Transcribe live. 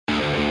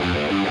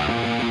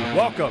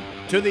Welcome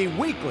to the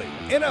weekly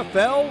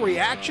NFL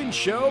Reaction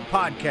Show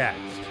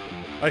podcast,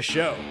 a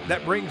show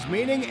that brings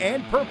meaning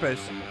and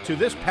purpose to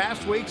this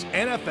past week's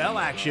NFL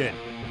action.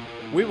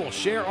 We will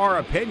share our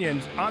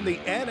opinions on the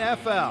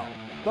NFL,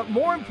 but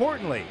more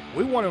importantly,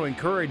 we want to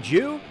encourage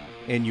you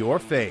in your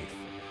faith.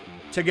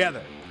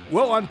 Together,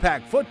 we'll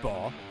unpack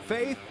football,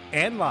 faith,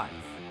 and life.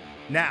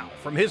 Now,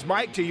 from his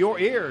mic to your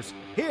ears,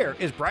 here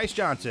is Bryce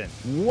Johnson.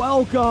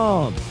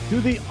 Welcome to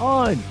the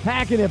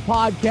Unpacking It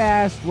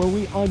podcast, where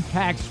we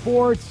unpack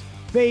sports,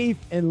 faith,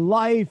 and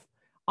life.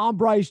 I'm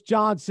Bryce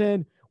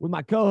Johnson with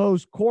my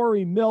co-host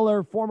Corey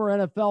Miller, former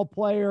NFL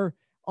player,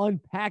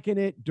 Unpacking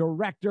It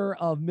Director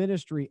of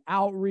Ministry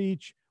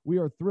Outreach. We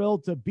are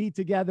thrilled to be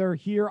together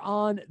here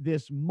on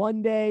this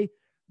Monday.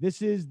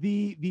 This is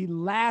the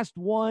last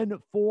one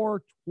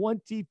for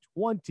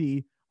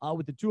 2020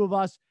 with the two of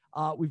us.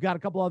 We've got a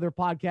couple other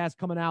podcasts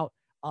coming out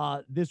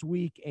this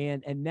week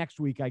and next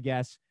week, I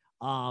guess.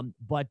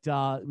 But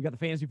we got the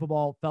Fantasy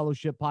Football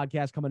Fellowship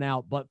podcast coming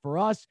out. But for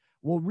us,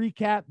 we'll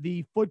recap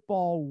the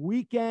football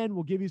weekend.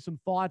 We'll give you some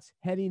thoughts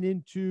heading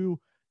into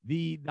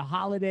the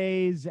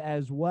holidays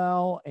as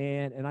well.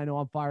 And I know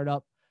I'm fired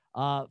up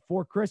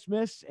for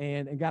Christmas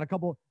and got a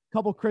couple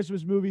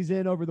Christmas movies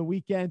in over the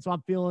weekend. So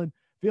I'm feeling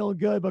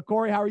good. But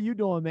Corey, how are you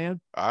doing, man?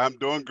 I'm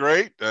doing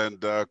great.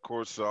 And of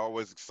course,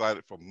 always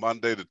excited for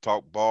Monday to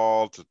talk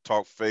ball, to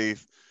talk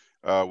faith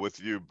with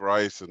you,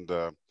 Bryce. And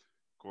of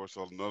course,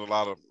 another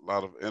lot of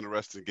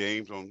interesting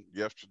games on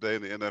yesterday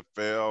in the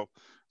NFL,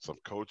 some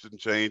coaching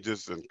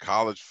changes in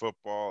college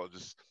football.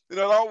 Just, it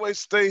always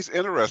stays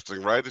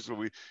interesting, right? It's when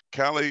we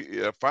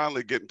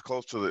finally getting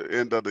close to the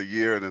end of the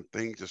year, and then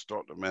things just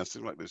start to,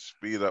 seem like they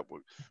speed up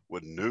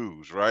with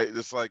news, right?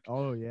 It's like,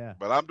 oh yeah.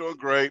 But I'm doing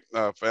great.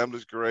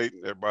 Family's great.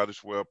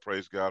 Everybody's well.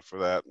 Praise God for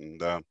that.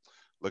 And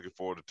looking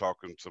forward to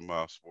talking some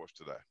sports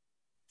today.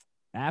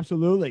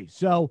 Absolutely.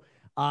 So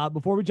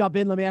before we jump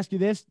in, let me ask you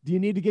this. Do you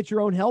need to get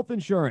your own health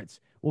insurance?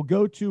 Well,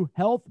 go to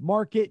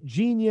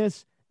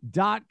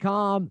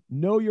healthmarketgenius.com.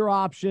 Know your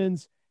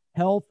options,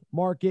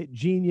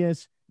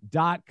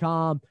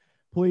 healthmarketgenius.com.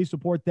 Please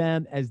support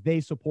them as they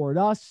support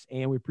us,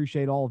 and we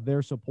appreciate all of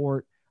their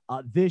support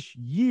this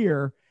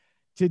year.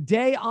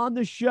 Today on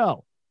the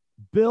show,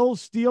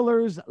 Bills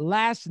Steelers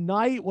last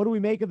night. What do we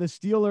make of the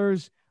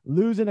Steelers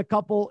losing a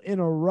couple in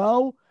a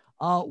row?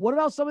 What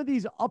about some of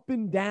these up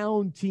and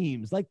down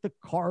teams like the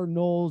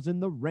Cardinals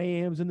and the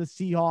Rams and the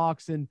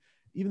Seahawks and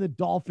even the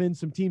Dolphins,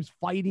 some teams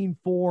fighting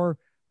for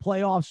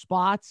playoff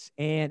spots,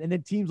 and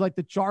then teams like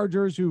the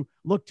Chargers, who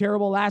looked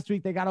terrible last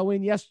week, they got to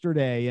win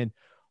yesterday. And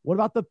what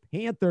about the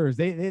Panthers?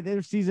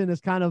 Their season has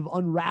kind of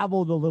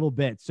unraveled a little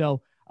bit.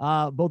 So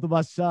both of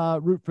us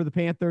root for the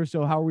Panthers.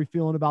 So how are we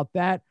feeling about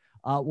that?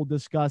 We'll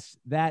discuss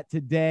that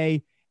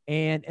today.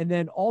 And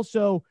then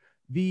also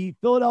the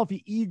Philadelphia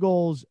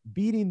Eagles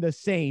beating the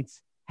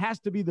Saints has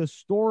to be the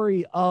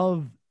story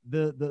of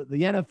the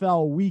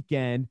NFL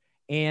weekend.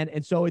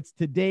 And so it's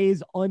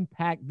today's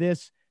Unpack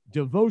This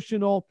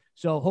devotional.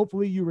 So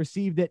hopefully you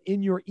received it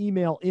in your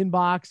email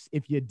inbox.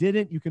 If you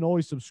didn't, you can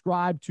always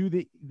subscribe to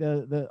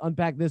the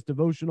Unpack This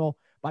devotional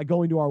by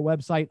going to our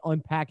website,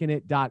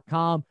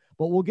 unpackingit.com.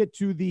 But we'll get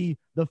to the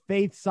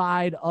faith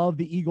side of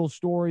the Eagles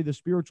story, the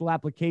spiritual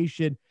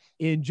application,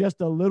 in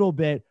just a little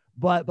bit.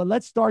 But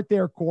let's start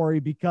there, Corey,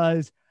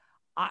 because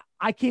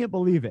I can't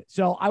believe it.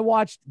 So I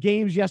watched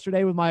games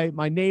yesterday with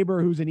my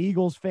neighbor who's an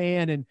Eagles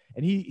fan, and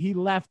he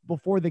left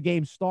before the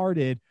game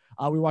started.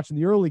 We were watching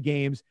the early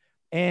games.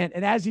 And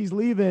as he's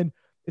leaving,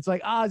 it's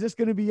like, is this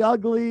going to be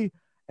ugly?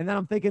 And then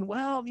I'm thinking,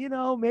 well,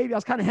 maybe I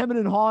was kind of hemming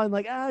and hawing,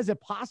 like, is it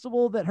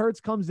possible that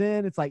Hurts comes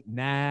in? It's like,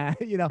 nah,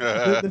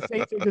 the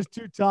Saints are just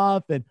too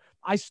tough. And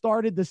I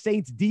started the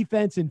Saints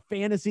defense in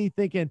fantasy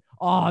thinking,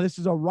 this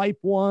is a ripe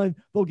one.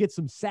 They'll get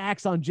some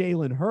sacks on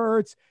Jalen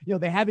Hurts.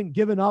 They haven't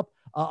given up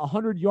a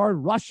 100-yard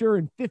rusher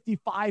in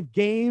 55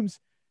 games.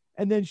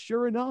 And then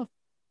sure enough,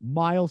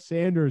 Miles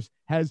Sanders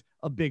has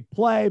a big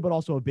play, but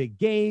also a big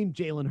game.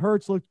 Jalen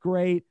Hurts looked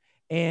great.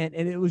 And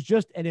it was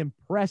just an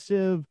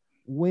impressive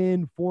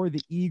win for the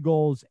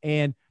Eagles.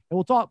 And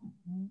we'll talk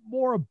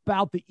more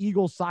about the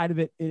Eagles side of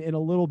it in a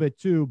little bit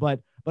too. But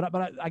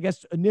I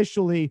guess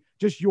initially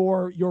just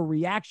your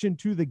reaction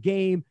to the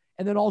game.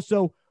 And then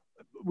also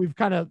we've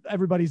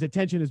everybody's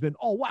attention has been,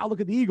 oh, wow, look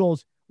at the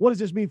Eagles. What does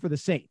this mean for the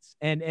Saints?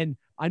 And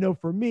I know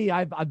for me,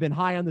 I've been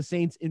high on the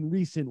Saints in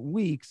recent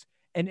weeks.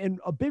 And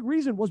a big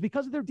reason was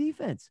because of their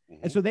defense.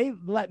 Mm-hmm. And so they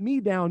let me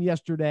down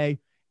yesterday.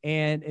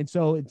 And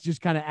so it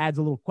just kind of adds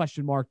a little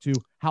question mark to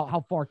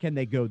how far can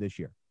they go this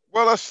year?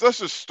 Well, let's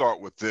just start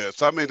with this.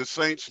 The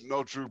Saints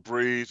know Drew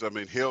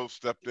Brees. Hill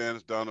stepped in,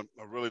 has done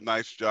a really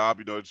nice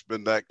job. It's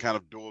been that kind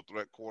of dual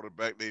threat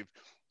quarterback. They've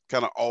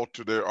kind of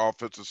altered their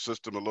offensive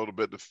system a little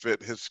bit to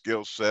fit his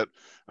skill set.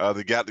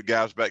 They got the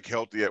guys back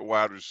healthy at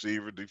wide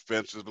receiver.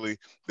 Defensively,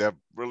 they've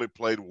really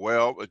played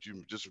well, as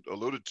you just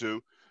alluded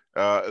to.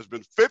 It's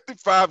been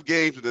 55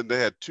 games, and then they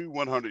had 2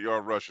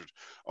 100-yard rushers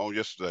on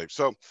yesterday.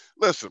 So,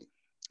 listen,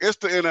 it's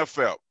the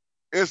NFL.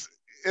 It's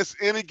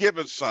any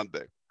given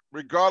Sunday.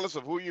 Regardless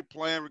of who you're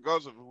playing,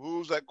 regardless of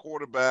who's that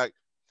quarterback,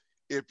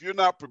 if you're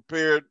not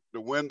prepared to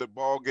win the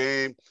ball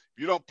game, if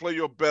you don't play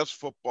your best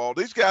football,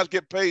 these guys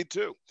get paid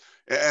too.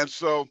 And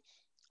so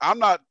I'm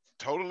not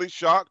totally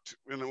shocked.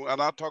 And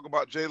I'll talk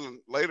about Jalen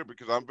later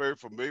because I'm very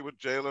familiar with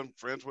Jalen,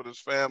 friends with his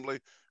family,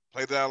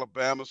 played at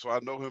Alabama, so I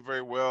know him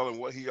very well and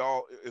what he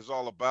is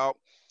all about.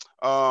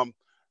 Um,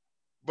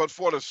 but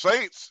for the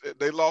Saints,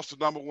 they lost the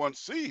number 1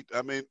 seed.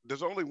 I mean,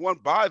 there's only one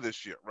bye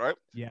this year, right?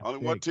 Yeah. Only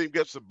big. one team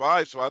gets a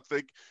bye. So I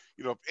think,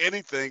 if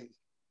anything,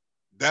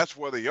 that's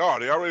where they are.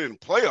 They're already in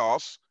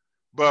playoffs,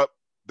 but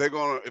they're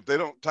going to, if they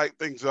don't tighten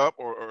things up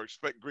or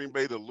expect Green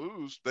Bay to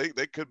lose, they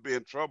could be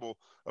in trouble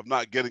of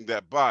not getting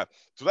that bye.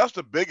 So that's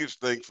the biggest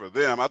thing for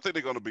them. I think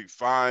they're going to be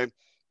fine.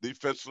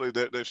 Defensively,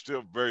 they're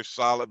still very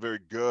solid, very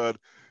good.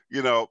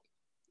 We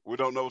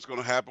don't know what's going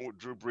to happen with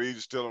Drew Brees.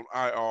 He's still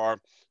on IR.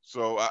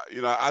 So,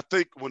 I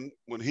think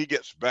when he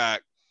gets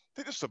back, I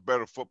think it's a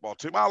better football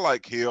team. I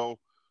like Hill,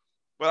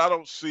 but I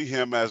don't see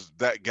him as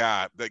that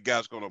guy. That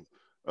guy's going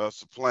to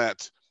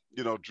supplant,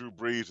 Drew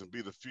Brees and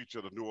be the future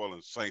of the New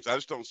Orleans Saints. I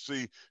just don't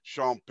see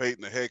Sean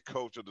Payton, the head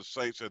coach of the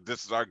Saints, said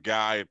this is our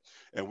guy,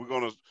 and we're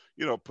going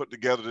to, put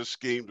together this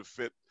scheme to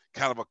fit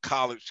kind of a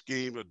college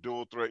scheme, a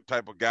dual threat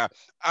type of guy.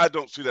 I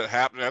don't see that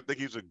happening. I think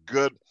he's a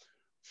good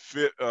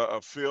fit,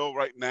 feel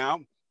right now.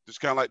 Just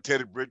kind of like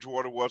Teddy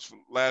Bridgewater was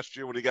from last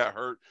year when he got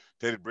hurt.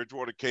 Teddy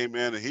Bridgewater came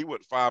in and he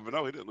went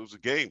 5-0. He didn't lose a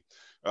game.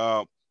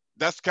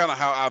 That's kind of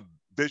how I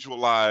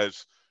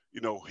visualize,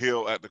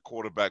 Hill at the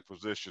quarterback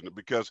position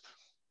because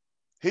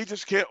he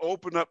just can't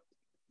open up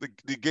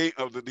the game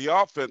of the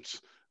offense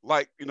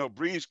like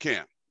Breeze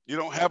can. You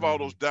don't have all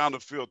those down the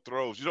field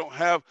throws. You don't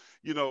have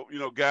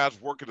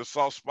guys working the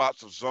soft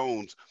spots of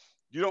zones.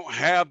 You don't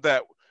have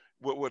that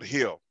with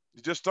Hill.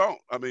 You just don't.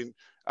 I mean,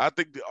 I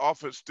think the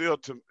offense still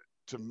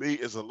to me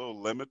is a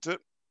little limited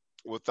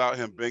without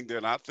him being there,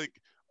 and I think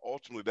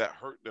ultimately that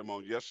hurt them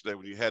on yesterday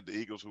when you had the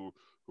Eagles who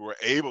were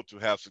able to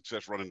have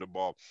success running the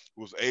ball,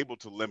 who was able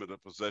to limit the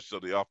possession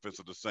of the offense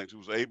of the Saints, who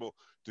was able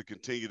to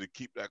continue to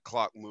keep that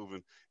clock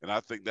moving. And I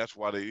think that's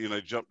why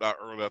they jumped out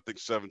early, I think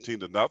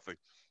 17-0,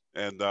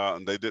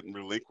 and they didn't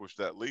relinquish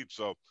that lead.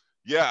 So,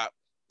 yeah,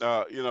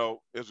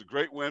 it's a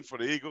great win for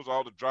the Eagles,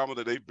 all the drama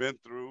that they've been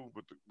through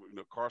with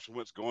Carson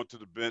Wentz going to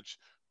the bench,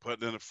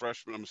 putting in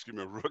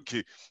a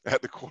rookie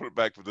at the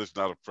quarterback position,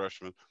 not a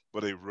freshman,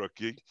 but a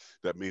rookie.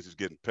 That means he's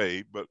getting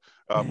paid. But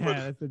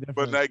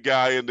that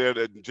guy in there,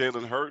 that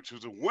Jalen Hurts, who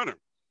is a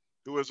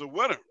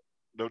winner.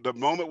 The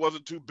moment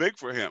wasn't too big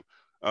for him.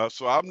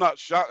 So I'm not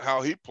shocked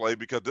how he played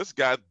because this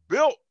guy's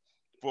built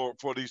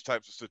for these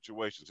types of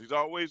situations. He's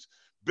always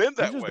been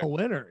that way. He's just a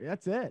winner.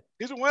 That's it.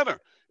 He's a winner.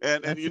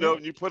 And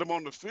when you put him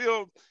on the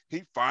field,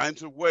 he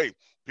finds a way.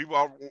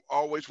 People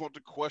always want to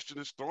question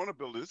his throwing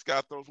ability. This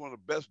guy throws one of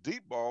the best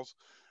deep balls.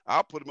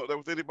 I'll put him up there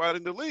with anybody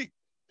in the league.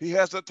 He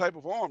has that type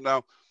of arm.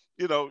 Now,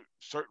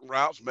 certain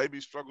routes maybe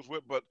he struggles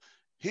with, but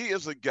he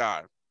is a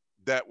guy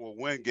that will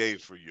win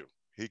games for you.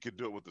 He can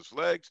do it with his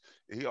legs,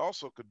 and he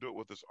also could do it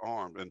with his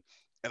arm. And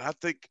I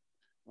think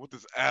with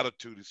his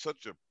attitude, he's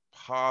such a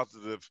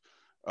positive,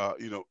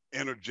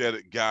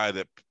 energetic guy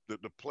that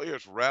the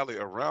players rally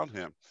around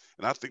him.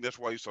 And I think that's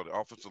why you saw the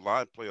offensive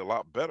line play a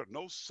lot better.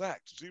 No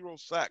sacks, 0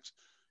 sacks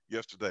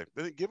yesterday.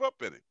 They didn't give up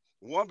any.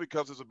 One,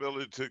 because of his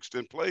ability to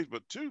extend plays,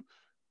 but two,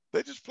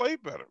 they just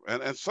played better.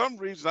 And some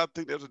reason I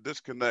think there's a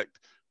disconnect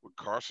with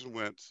Carson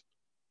Wentz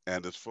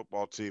and this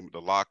football team,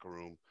 the locker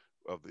room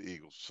of the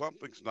Eagles.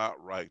 Something's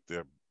not right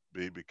there,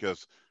 B,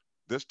 because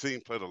this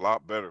team played a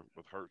lot better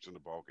with Hurts in the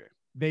ball game.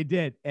 They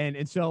did.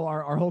 And so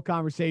our whole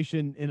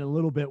conversation in a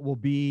little bit will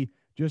be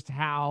just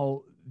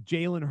how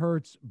Jalen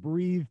Hurts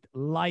breathed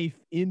life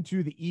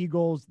into the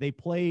Eagles. They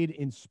played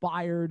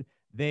inspired.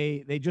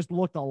 They just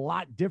looked a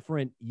lot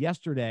different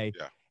yesterday.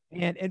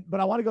 Yeah. But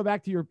I want to go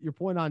back to your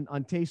point on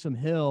Taysom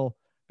Hill,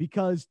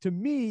 because to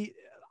me,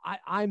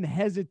 I'm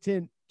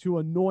hesitant to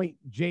anoint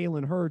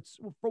Jalen Hurts.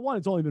 For one,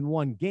 it's only been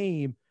one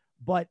game,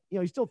 but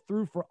he still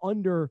threw for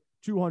under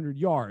 200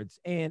 yards.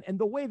 And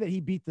the way that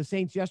he beat the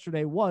Saints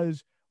yesterday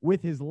was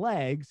with his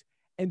legs.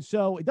 And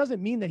so it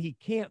doesn't mean that he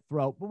can't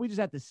throw, but we just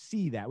have to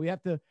see that. We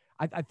have to,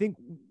 I think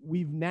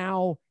we've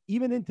now,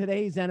 even in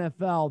today's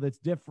NFL, that's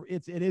different.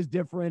 It is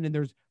different. And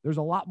there's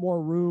a lot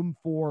more room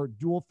for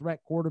dual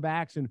threat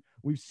quarterbacks. And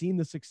we've seen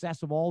the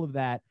success of all of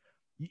that.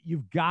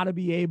 You've got to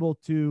be able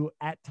to,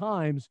 at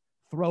times,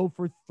 throw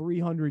for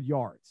 300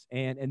 yards.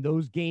 And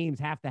those games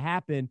have to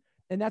happen.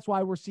 And that's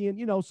why we're seeing,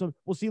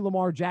 we'll see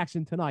Lamar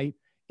Jackson tonight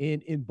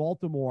in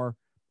Baltimore.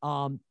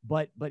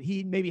 But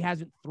he maybe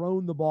hasn't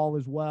thrown the ball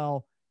as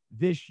well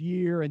this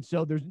year. And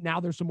so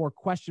there's some more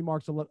question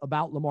marks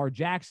about Lamar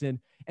Jackson.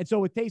 And so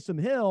with Taysom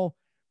Hill,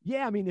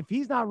 yeah, I mean, if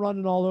he's not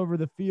running all over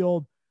the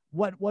field,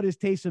 what is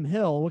Taysom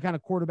Hill? What kind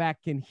of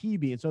quarterback can he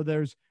be? And so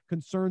there's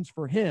concerns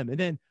for him. And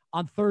then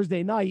on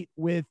Thursday night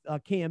with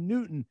Cam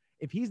Newton,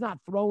 if he's not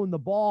throwing the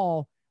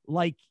ball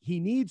like he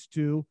needs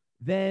to,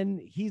 then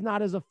he's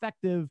not as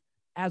effective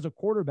as a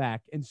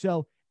quarterback. And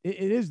so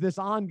it is this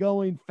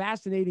ongoing,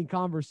 fascinating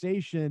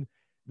conversation.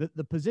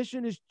 The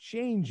position is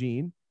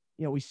changing.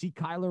 We see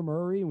Kyler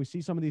Murray and we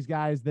see some of these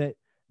guys that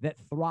that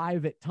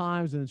thrive at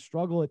times and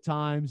struggle at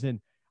times. And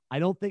I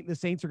don't think the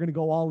Saints are going to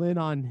go all in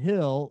on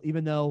Hill,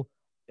 even though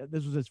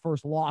this was his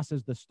first loss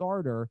as the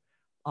starter.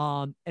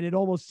 And it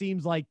almost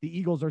seems like the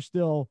Eagles are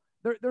still,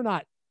 they're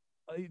not,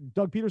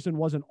 Doug Peterson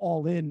wasn't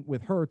all in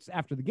with Hurts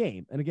after the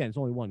game. And again, it's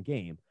only one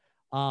game.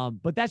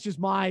 But that's just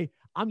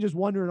I'm just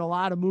wondering, a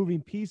lot of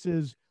moving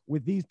pieces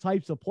with these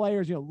types of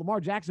players. You know,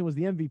 Lamar Jackson was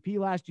the MVP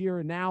last year,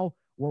 and now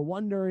we're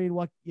wondering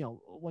what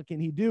can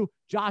he do?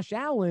 Josh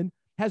Allen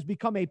has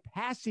become a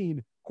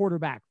passing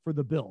quarterback for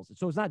the Bills.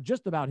 So it's not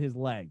just about his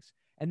legs.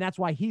 And that's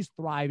why he's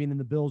thriving and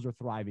the Bills are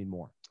thriving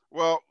more.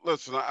 Well,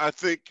 listen, I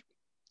think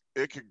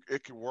it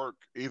could work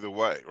either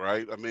way,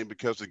 right? I mean,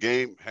 because the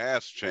game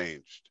has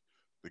changed.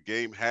 The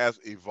game has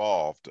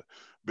evolved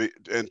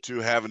into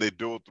having a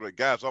dual threat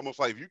guy. It's almost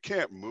like if you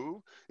can't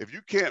move, if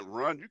you can't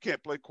run, you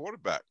can't play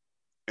quarterback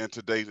in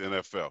today's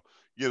NFL.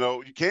 You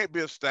know, you can't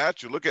be a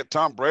statue. Look at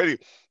Tom Brady.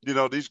 You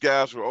know, these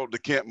guys who they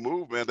can't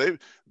move, man.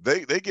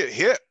 They get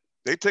hit.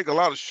 They take a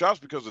lot of shots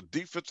because the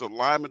defensive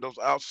linemen, those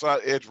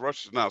outside edge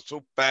rushers now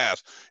so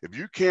fast. If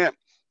you can't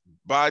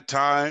buy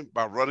time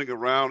by running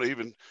around,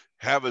 even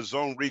have a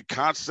zone read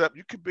concept,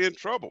 you could be in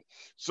trouble.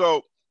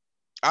 So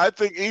I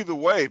think either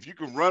way, if you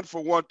can run for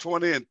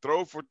 120 and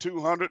throw for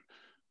 200,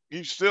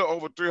 you still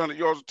over 300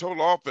 yards of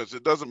total offense.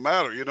 It doesn't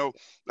matter. You know,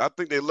 I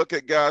think they look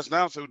at guys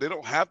now, so they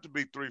don't have to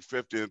be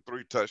 350 and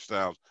 3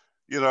 touchdowns.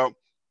 You know,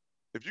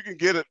 if you can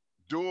get it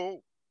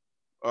dual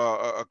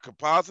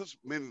composites,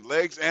 meaning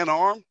legs and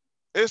arm,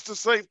 it's the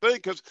same thing.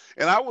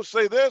 And I would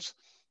say this,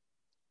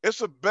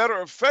 it's a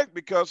better effect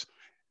because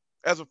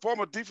as a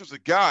former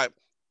defensive guy,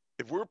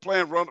 if we're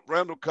playing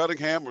Randall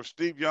Cunningham or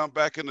Steve Young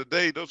back in the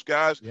day, those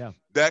guys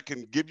that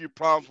can give you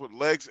problems with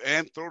legs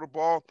and throw the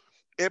ball,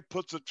 it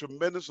puts a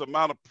tremendous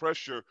amount of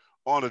pressure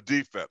on a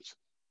defense.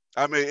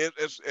 I mean,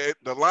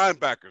 the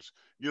linebackers,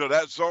 you know,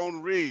 that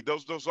zone read,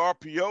 those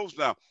RPOs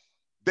now,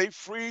 they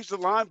freeze the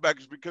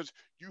linebackers because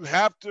you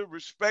have to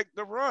respect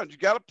the run. You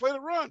got to play the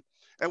run.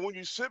 And when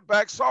you sit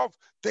back soft,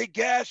 they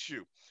gas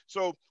you.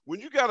 So when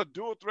you got a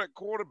dual threat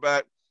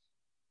quarterback,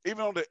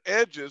 even on the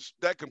edges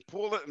that can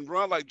pull it and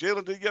run like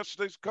Jalen did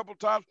yesterday a couple of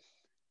times,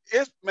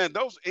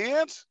 those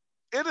ends,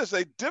 it is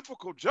a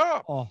difficult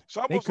job. Oh,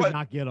 they could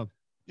not get them.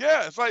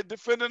 Yeah, it's like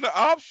defending the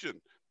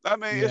option. I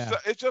mean,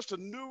 it's just a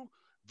new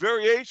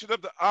variation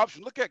of the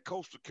option. Look at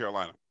Coastal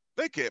Carolina.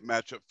 They can't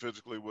match up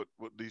physically with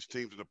these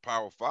teams in the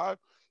Power 5,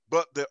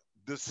 but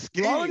the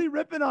scheme. You're already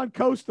ripping on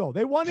Coastal.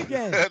 They won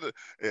again.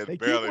 They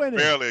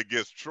barely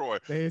against Troy.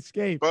 They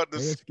escaped. But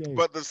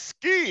the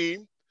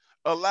scheme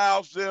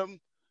allows them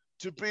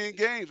to be in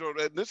games, or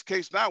in this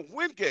case now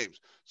win games.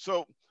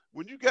 So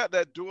when you got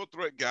that dual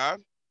threat guy,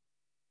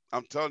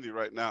 I'm telling you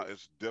right now,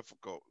 it's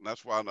difficult. And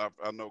that's why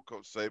I know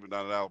Coach Saban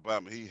down in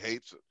Alabama, he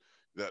hates it.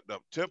 That the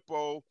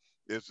tempo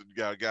is you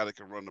got a guy that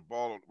can run the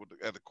ball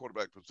at the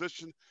quarterback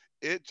position.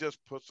 It just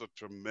puts a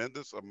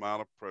tremendous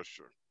amount of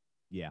pressure.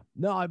 Yeah.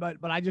 No, but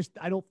I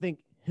don't think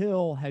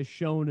Hill has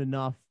shown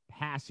enough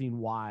passing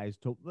wise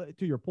to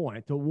your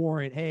point to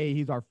warrant, hey,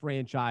 he's our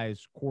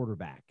franchise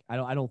quarterback.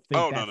 I don't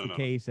think that's the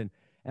case. And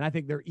I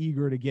think they're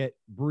eager to get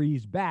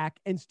Breeze back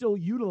and still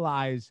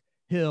utilize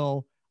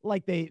Hill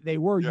like they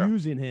were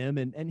using him.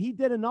 And he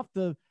did enough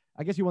to,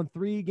 I guess he won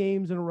 3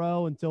 games in a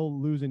row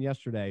until losing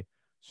yesterday.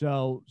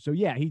 So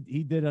yeah, he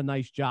did a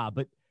nice job.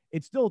 But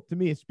it's still, to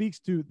me, it speaks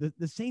to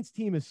the Saints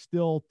team is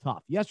still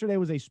tough. Yesterday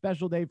was a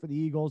special day for the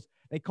Eagles.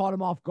 They caught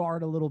him off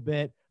guard a little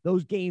bit.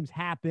 Those games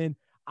happen.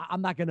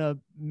 I'm not going to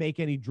make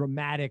any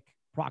dramatic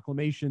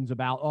proclamations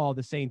about,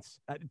 the Saints.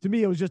 To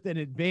me, it was just an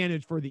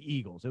advantage for the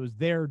Eagles. It was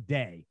their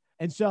day.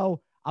 And so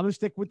I'm going to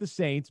stick with the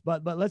Saints,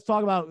 but let's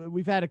talk about,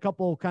 we've had a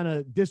couple kind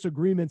of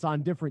disagreements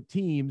on different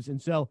teams.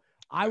 And so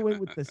I went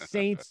with the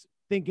Saints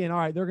thinking, all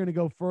right, they're going to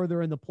go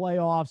further in the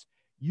playoffs.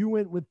 You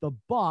went with the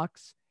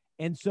Bucks.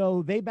 And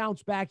so they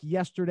bounced back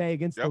yesterday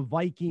against the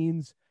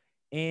Vikings.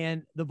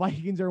 And the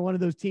Vikings are one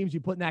of those teams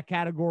you put in that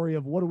category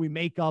of what do we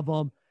make of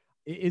them?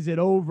 Is it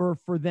over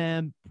for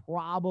them?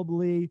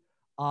 Probably.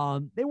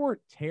 They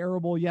weren't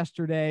terrible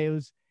yesterday. It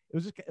was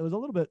a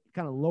little bit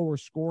kind of lower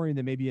scoring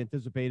than maybe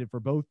anticipated for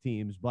both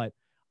teams, but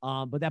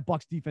that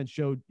Bucks defense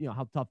showed,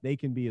 how tough they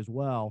can be as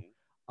well.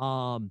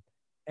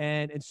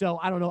 And so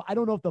I don't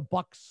know if the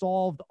Bucks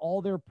solved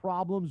all their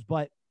problems,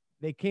 but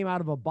they came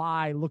out of a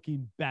bye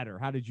looking better.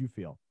 How did you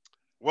feel?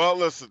 Well,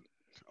 listen,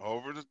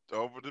 over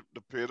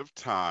the period of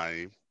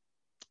time,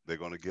 they're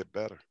going to get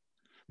better.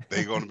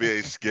 They're going to be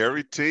a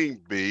scary team,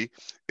 B,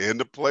 in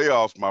the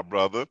playoffs, my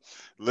brother.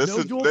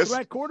 No dual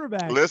threat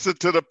quarterback. Listen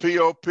to the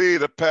POP,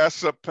 the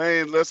pass up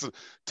pain. Listen,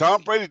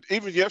 Tom Brady,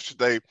 even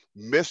yesterday,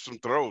 missed some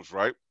throws,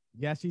 right?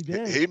 Yes, he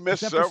did. He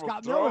missed several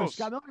throws.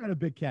 Scott Miller had a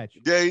big catch.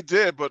 Yeah, he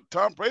did. But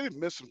Tom Brady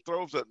missed some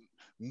throws that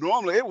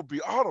normally it would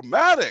be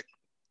automatic.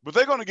 But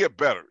they're going to get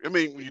better. I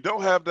mean, when you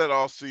don't have that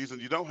all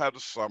season, you don't have the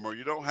summer,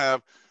 you don't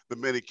have the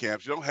mini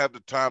camps, you don't have the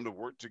time to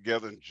work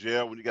together in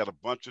jail when you got a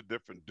bunch of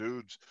different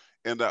dudes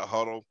in that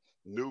huddle,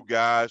 new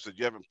guys that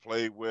you haven't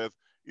played with,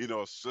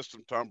 a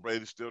system Tom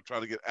Brady's still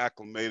trying to get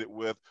acclimated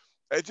with.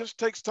 It just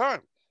takes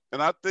time.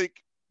 And I think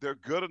they're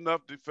good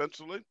enough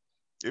defensively.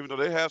 even though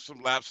they have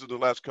some lapses in the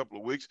last couple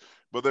of weeks,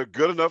 but they're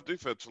good enough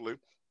defensively.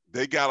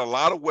 They got a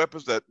lot of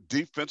weapons that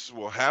defenses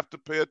will have to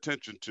pay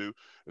attention to.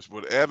 It's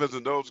with Evans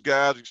and those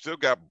guys. You still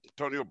got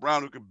Antonio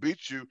Brown who can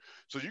beat you.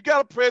 So you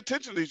got to pay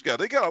attention to these guys.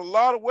 They got a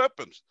lot of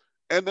weapons,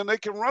 and then they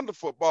can run the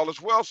football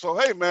as well. So,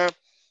 hey, man,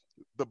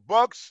 the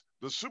Bucs,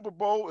 the Super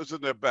Bowl is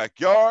in their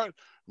backyard.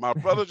 My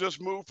brother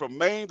just moved from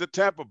Maine to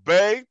Tampa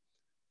Bay.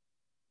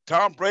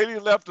 Tom Brady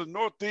left the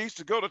Northeast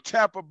to go to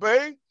Tampa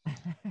Bay.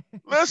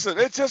 Listen,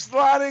 it's just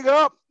lining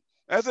up.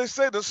 As they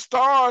say, the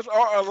stars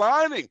are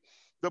aligning.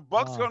 The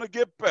Bucs going to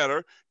get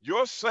better.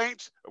 Your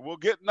Saints will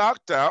get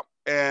knocked out,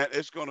 and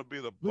it's going to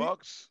be the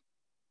Bucs,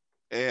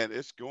 and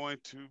it's going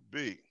to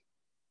be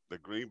the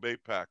Green Bay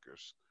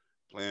Packers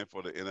playing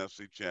for the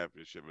NFC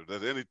Championship. If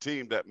there's any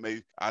team that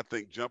may, I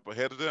think, jump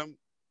ahead of them,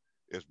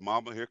 it's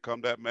Mama, here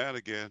come that man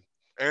again.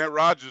 Aaron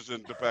Rodgers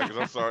in the Packers.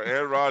 I'm sorry,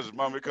 Aaron Rodgers,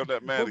 Mama, here come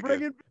that man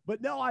again.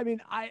 But no, I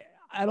mean, I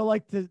don't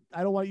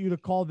want you to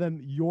call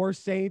them your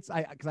Saints.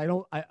 Let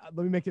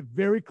me make it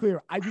very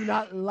clear. I do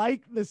not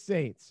like the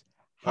Saints.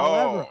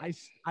 However,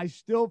 I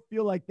still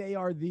feel like they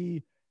are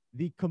the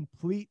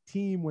complete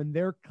team. When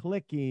they're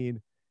clicking,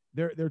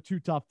 they're too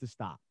tough to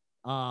stop.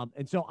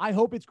 And so I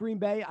hope it's Green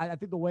Bay. I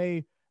think the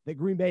way that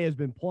Green Bay has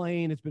been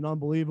playing, it's been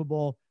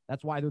unbelievable.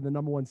 That's why they're the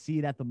number one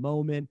seed at the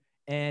moment.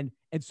 And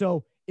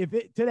so if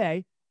it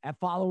today, at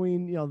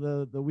following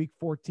the week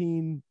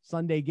 14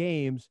 Sunday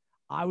games,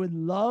 I would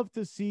love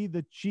to see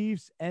the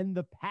Chiefs and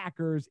the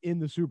Packers in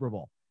the Super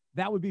Bowl.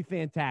 That would be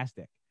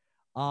fantastic.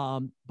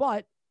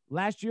 But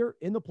last year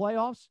in the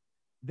playoffs,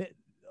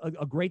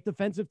 a great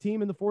defensive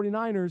team in the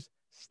 49ers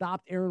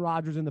stopped Aaron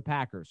Rodgers and the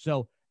Packers.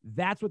 So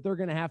that's what they're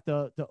going to have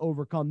to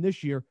overcome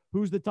this year.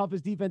 Who's the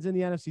toughest defense in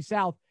the NFC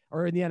South,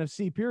 or in the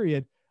NFC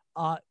period?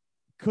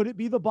 Could it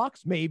be the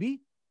Bucs?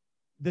 Maybe.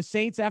 The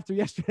Saints, after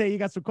yesterday, you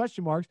got some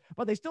question marks,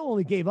 but they still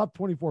only gave up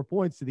 24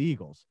 points to the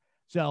Eagles.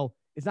 So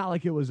it's not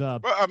like it was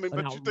but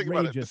you think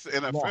about it, it's the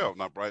NFL,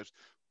 not Bryce.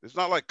 It's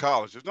not like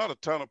college. There's not a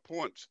ton of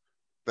points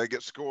that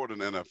get scored in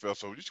the NFL.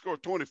 So if you score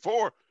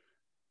 24,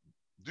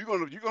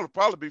 you're gonna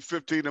probably be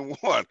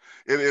 15-1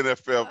 in the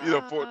NFL.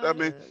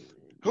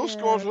 Who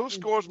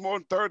scores more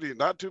than 30?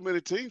 Not too many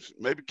teams.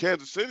 Maybe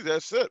Kansas City.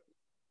 That's it.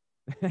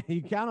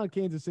 You count on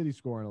Kansas City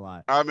scoring a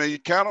lot. I mean, you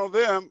count on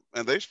them,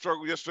 and they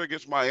struggled yesterday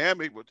against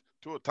Miami with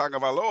Tua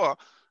Tagovailoa.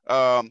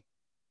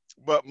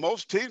 But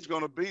most teams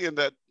going to be in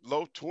that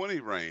low 20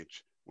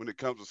 range when it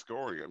comes to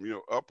scoring.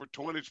 Upper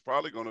 20s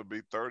probably going to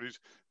be 30s,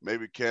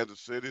 maybe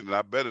Kansas City, and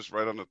I bet it's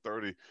right under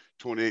 30,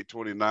 28,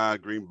 29,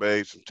 Green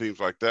Bay, some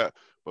teams like that.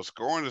 But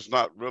scoring is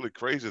not really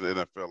crazy in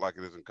the NFL like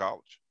it is in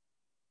college.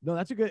 No,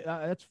 that's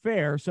that's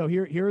fair. So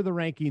here are the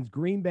rankings.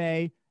 Green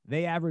Bay,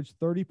 they averaged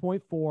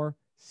 30.4,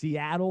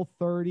 Seattle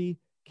 30,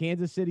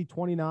 Kansas City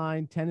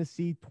 29,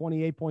 Tennessee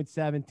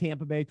 28.7,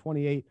 Tampa Bay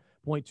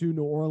 28.2,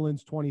 New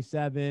Orleans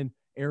 27,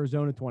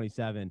 Arizona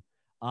 27,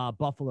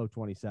 Buffalo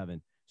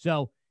 27.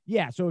 So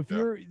yeah, so if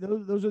you're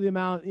those are the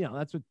amount,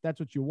 that's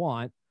what you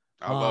want.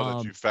 I love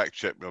that you fact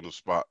checked me on the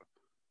spot.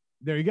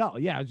 There you go.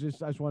 Yeah, I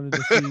just wanted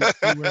to see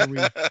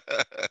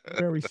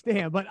where we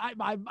stand. But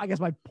I guess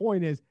my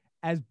point is,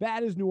 as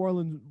bad as New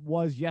Orleans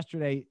was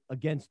yesterday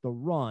against the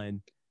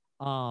run,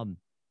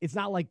 it's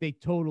not like they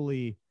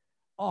totally,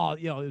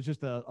 it was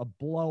just a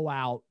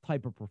blowout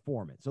type of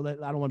performance. So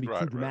that I don't want to be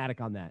too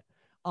dramatic on that.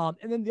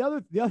 And then the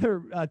other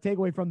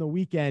takeaway from the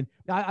weekend,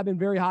 I've been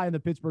very high on the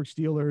Pittsburgh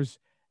Steelers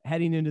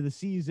heading into the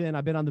season.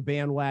 I've been on the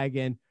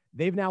bandwagon.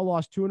 They've now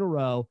lost 2 in a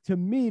row. To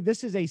me,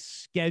 this is a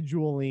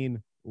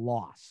scheduling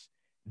loss,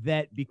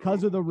 that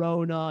because of the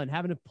Rona and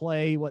having to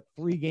play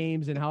 3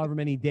 games in however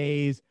many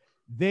days,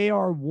 they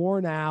are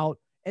worn out.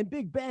 And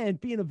Big Ben,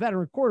 being a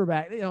veteran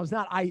quarterback, it's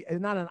not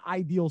an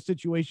ideal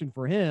situation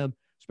for him,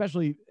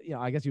 especially,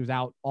 I guess he was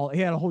out he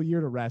had a whole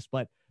year to rest,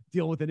 but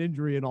deal with an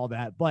injury and all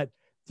that. But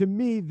to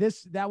me,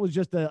 that was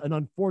just an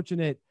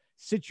unfortunate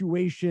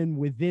situation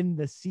within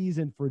the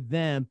season for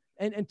them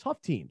and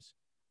tough teams.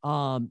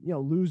 Having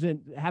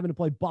to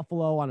play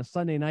Buffalo on a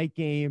Sunday night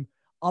game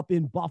up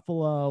in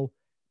Buffalo.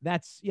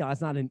 That's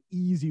not an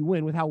easy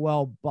win with how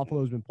well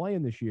Buffalo's been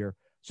playing this year.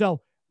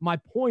 So my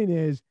point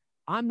is,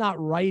 I'm not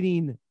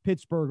writing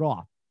Pittsburgh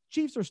off.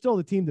 Chiefs are still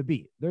the team to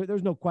beat.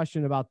 There's no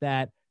question about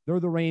that. They're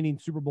the reigning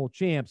Super Bowl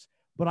champs,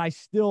 but I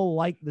still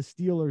like the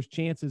Steelers'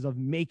 chances of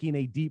making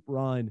a deep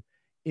run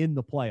in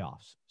the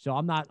playoffs. So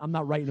I'm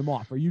not writing them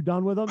off. Are you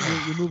done with them?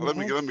 Let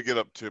me get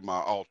up to my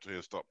altar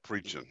and start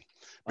preaching,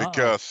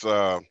 because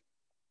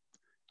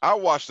I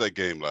watched that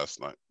game last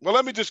night. Well,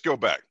 let me just go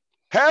back.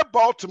 Had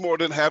Baltimore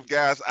didn't have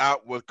guys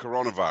out with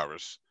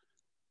coronavirus,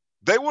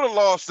 they would have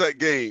lost that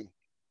game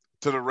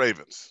to the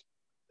Ravens.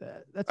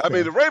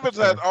 The Ravens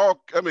had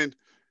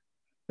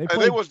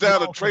they was down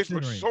to Trace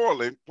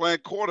McSorley playing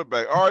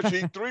quarterback.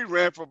 RG3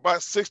 ran for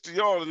about 60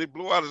 yards and he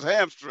blew out his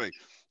hamstring.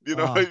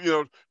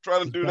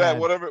 Trying to do that,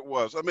 whatever it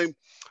was.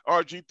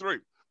 RG3.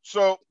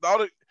 So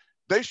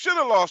they should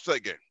have lost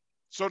that game.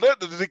 So the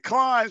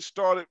decline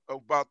started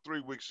about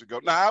 3 weeks ago.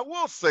 Now, I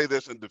will say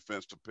this in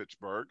defense to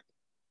Pittsburgh,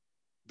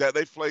 that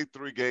they played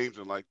 3 games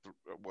in like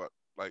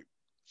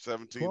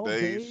 17 12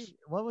 days.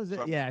 What was it?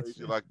 something Yeah,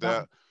 crazy like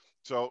that.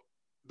 So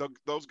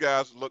those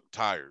guys look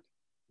tired.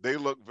 They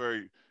look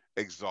very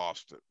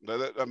exhausted.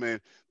 I mean,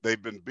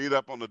 they've been beat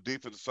up on the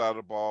defensive side of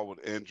the ball with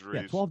yeah,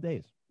 injuries. 12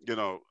 days.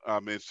 I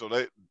mean, so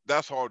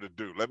that's hard to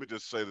do. Let me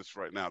just say this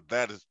right now.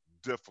 That is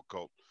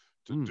difficult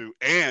to do.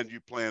 And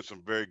you playing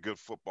some very good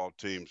football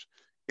teams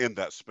in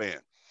that span.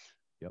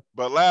 Yep.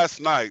 But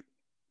last night,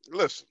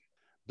 listen,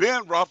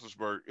 Ben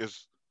Roethlisberger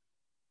is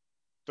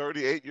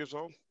 38 years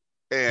old.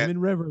 Him And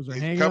and Rivers are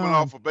he's hanging coming on.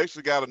 off of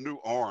basically got a new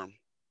arm,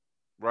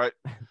 right,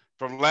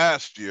 from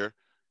last year.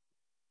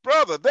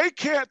 Brother, they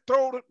can't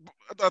throw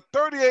a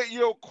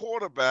 38-year-old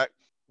quarterback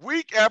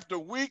week after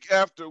week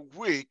after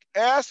week,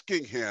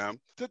 asking him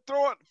to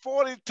throw it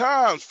 40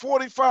 times,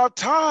 45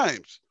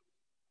 times.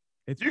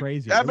 It's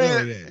crazy. I It mean,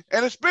 really is.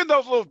 and it's been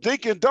those little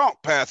dink and dunk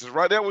passes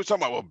right there. We're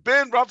talking about, well,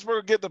 Ben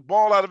Roethlisberger get the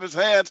ball out of his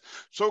hands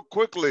so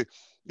quickly,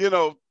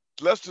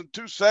 less than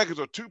 2 seconds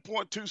or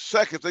 2.2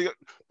 seconds.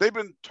 They've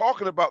been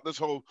talking about this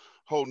whole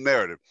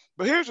narrative.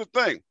 But here's the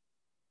thing.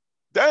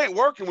 That ain't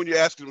working when you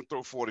ask them to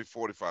throw 40,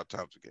 45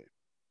 times a game.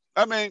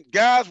 I mean,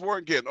 guys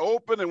weren't getting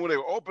open, and when they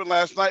were open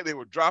last night, they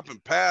were dropping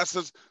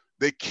passes.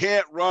 They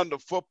can't run the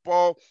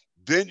football.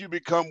 Then you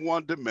become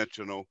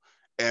one-dimensional,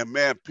 and,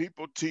 man,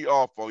 people tee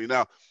off on you.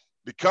 Now,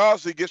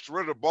 because he gets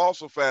rid of the ball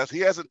so fast, he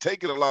hasn't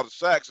taken a lot of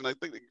sacks, and I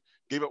think they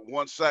gave up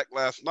 1 sack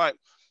last night.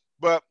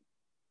 But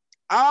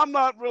I'm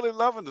not really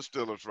loving the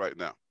Steelers right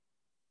now.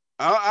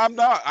 I'm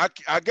not.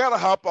 I got to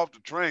hop off the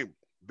train,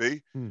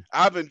 B.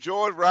 I've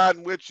enjoyed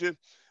riding with you.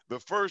 The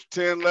first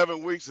 10,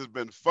 11 weeks has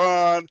been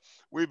fun.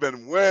 We've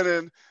been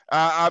winning.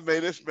 I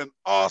mean, it's been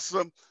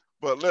awesome.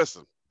 But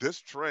listen, this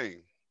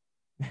train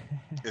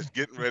is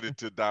getting ready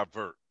to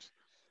divert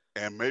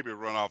and maybe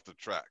run off the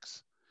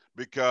tracks.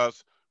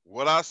 Because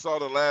what I saw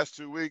the last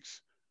 2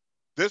 weeks,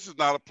 this is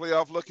not a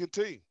playoff-looking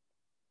team.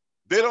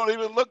 They don't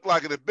even look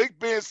like it. And Big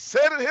Ben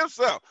said it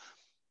himself.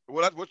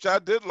 Which I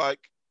did like,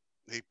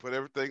 he put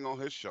everything on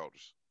his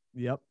shoulders.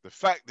 Yep. The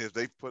fact is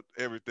they've put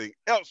everything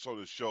else on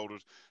his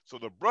shoulders. So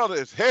the brother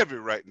is heavy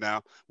right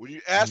now when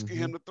you're asking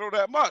him to throw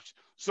that much.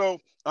 So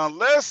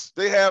unless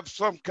they have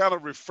some kind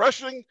of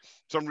refreshing,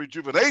 some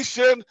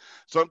rejuvenation,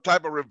 some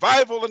type of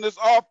revival in this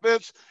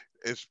offense,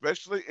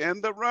 especially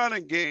in the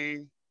running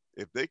game,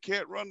 if they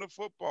can't run the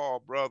football,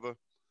 brother,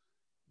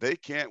 they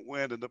can't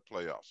win in the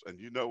playoffs. And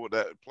you know what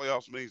that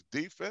playoffs means?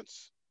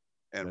 Defense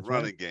and That's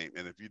running right. game.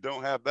 And if you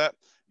don't have that,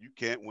 you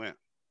can't win.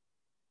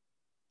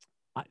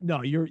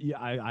 No,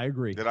 I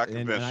agree. Did I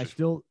convince and I you?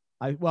 still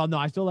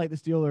like the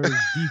Steelers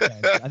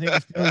defense. I think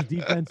the Steelers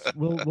defense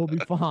will be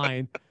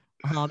fine.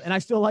 And I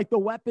still like the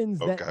weapons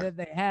that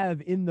they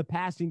have in the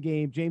passing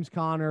game. James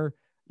Conner,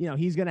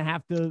 he's going to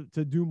have to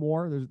do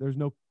more. There's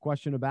no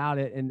question about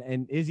it.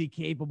 And is he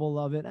capable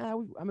of it? I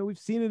mean, we've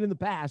seen it in the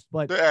past,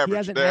 but he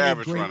hasn't had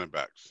average running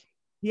backs.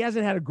 He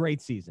hasn't had a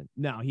great season.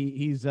 No,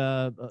 he's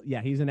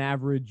an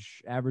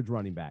average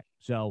running back.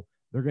 So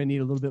they're going to need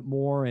a little bit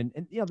more. And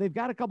they've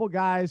got a couple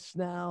guys,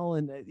 Snell,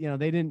 and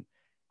they didn't.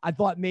 I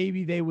thought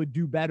maybe they would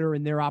do better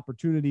in their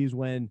opportunities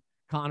when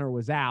Connor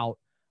was out.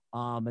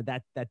 And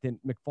that didn't.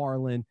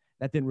 McFarland,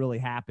 that didn't really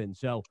happen.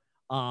 So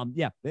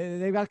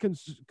they've got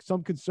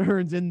some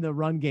concerns in the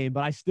run game,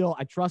 but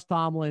I trust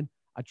Tomlin.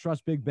 I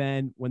trust Big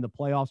Ben. When the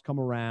playoffs come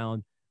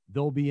around,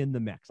 they'll be in the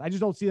mix. I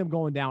just don't see them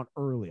going down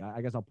early.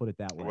 I guess I'll put it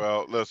that way.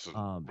 Well, listen,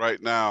 right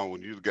now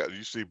when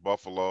you see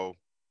Buffalo,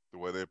 the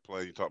way they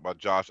play, you talk about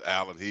Josh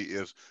Allen. He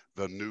is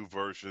the new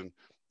version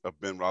of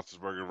Ben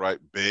Roethlisberger, right?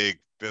 Big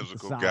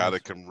physical guy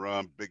that can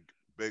run,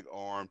 big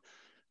arm.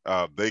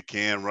 They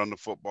can run the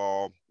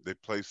football. They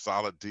play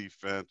solid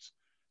defense.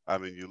 I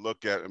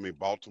mean,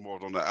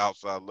 Baltimore's on the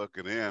outside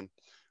looking in,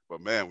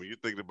 but man, when you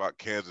think about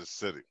Kansas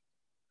City,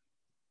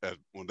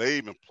 when they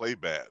even play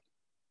bad,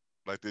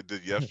 like they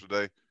did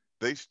yesterday,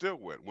 they still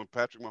win. When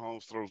Patrick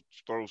Mahomes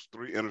throws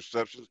 3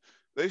 interceptions,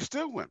 they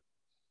still win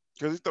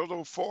because he throws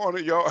over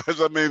 400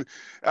 yards. I mean,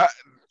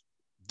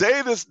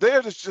 they're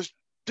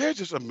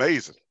just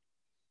amazing.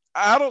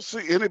 I don't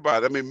see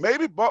anybody. I mean,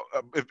 maybe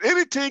if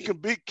any team can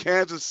beat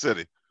Kansas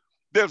City,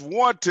 there's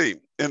one team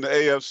in the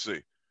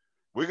AFC.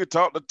 We can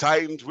talk the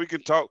Titans. We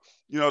can talk,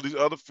 these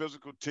other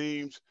physical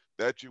teams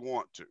that you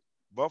want to.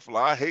 Buffalo,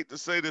 I hate to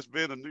say this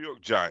being a New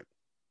York Giant,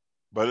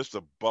 but it's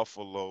the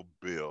Buffalo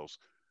Bills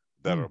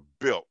that are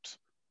built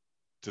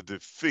to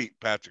defeat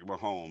Patrick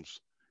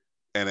Mahomes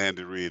and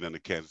Andy Reid and the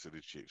Kansas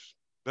City Chiefs.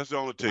 That's the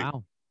only team.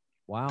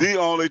 Wow. The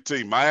only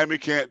team. Miami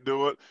can't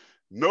do it.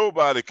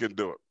 Nobody can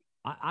do it.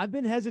 I've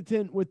been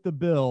hesitant with the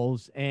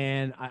Bills,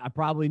 and I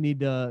probably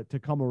need to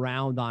come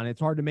around on it. It's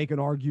hard to make an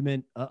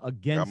argument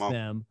against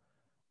them.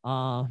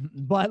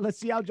 But let's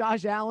see how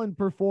Josh Allen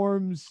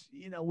performs,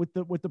 with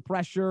the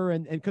pressure.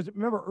 And because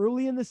remember,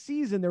 early in the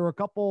season, there were a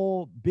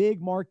couple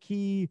big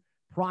marquee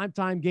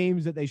primetime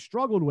games that they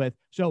struggled with.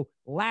 So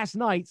last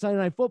night, Sunday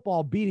Night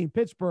Football beating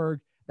Pittsburgh,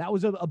 that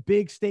was a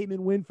big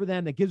statement win for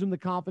them that gives them the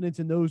confidence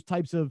in those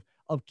types of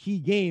key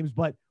games.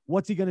 But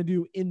what's he going to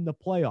do in the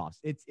playoffs?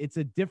 It's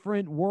a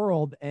different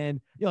world.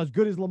 And, as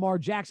good as Lamar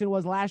Jackson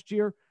was last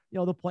year,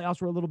 the playoffs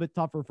were a little bit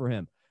tougher for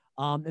him.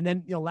 And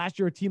then, last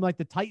year, a team like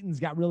the Titans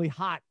got really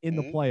hot in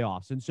the Mhm.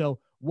 playoffs. And so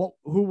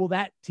who will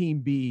that team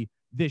be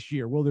this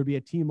year? Will there be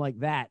a team like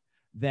that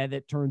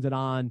turns it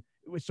on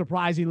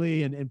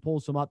surprisingly and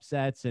pulls some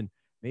upsets? And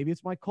maybe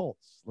it's my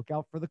Colts. Look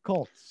out for the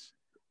Colts.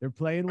 They're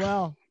playing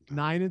well,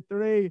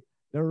 9-3.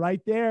 They're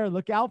right there.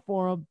 Look out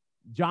for them.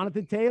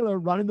 Jonathan Taylor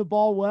running the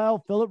ball well.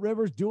 Phillip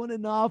Rivers doing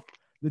enough.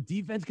 The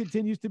defense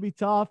continues to be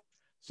tough.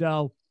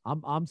 So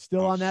I'm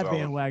still on that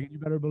bandwagon. You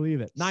better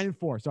believe it.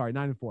 9-4. Sorry,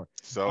 9-4.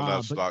 Sell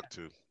that stock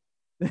too.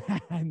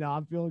 No,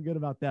 I'm feeling good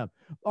about them.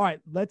 All right,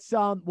 let's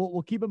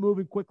we'll keep it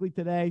moving quickly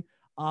today.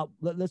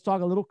 Let's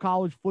talk a little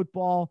college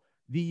football.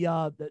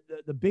 The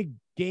big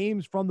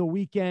games from the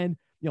weekend.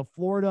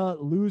 Florida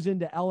losing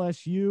to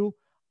LSU.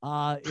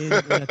 I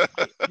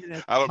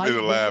don't mean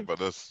to laugh, but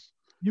this.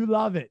 You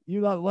love it.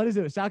 You love it. What is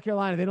it? South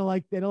Carolina. They don't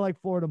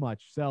like Florida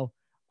much. So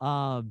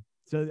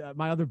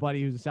my other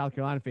buddy who's a South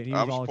Carolina fan, he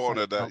was I'm all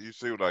supporting excited. that. You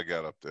see what I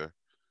got up there?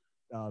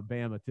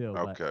 Bama too.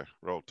 Okay,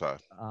 roll Tide.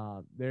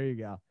 There you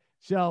go.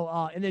 So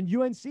and then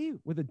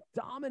UNC with a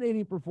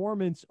dominating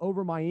performance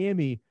over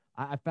Miami.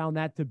 I found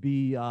that to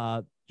be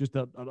just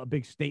a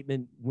big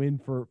statement win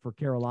for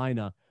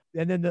Carolina.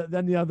 And then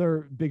the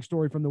other big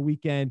story from the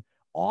weekend,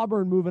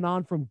 Auburn moving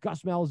on from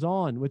Gus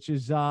Malzahn, which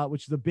is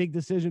a big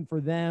decision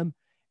for them.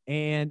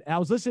 And I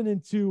was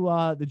listening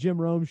to the Jim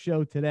Rome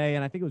show today,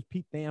 and I think it was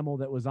Pete Thamel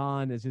that was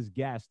on as his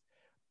guest.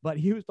 But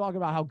he was talking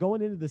about how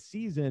going into the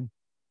season,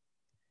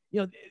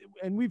 and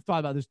we've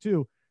talked about this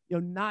too,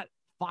 not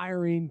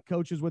firing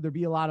coaches where there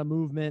be a lot of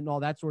movement and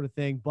all that sort of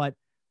thing. But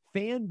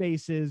fan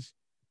bases,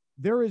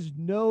 there is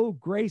no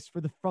grace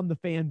from the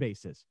fan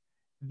bases.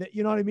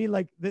 You know what I mean?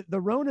 Like the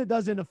Rona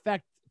doesn't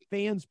affect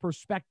fans'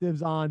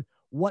 perspectives on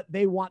what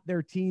they want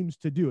their teams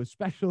to do,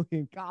 especially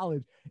in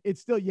college. It's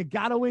still, you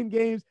got to win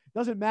games.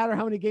 Doesn't matter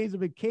how many games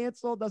have been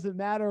canceled. Doesn't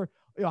matter,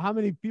 how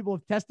many people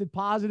have tested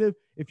positive.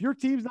 If your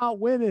team's not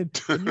winning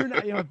and you're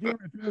not, if you're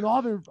an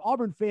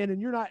Auburn fan and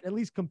you're not at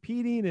least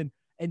competing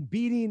and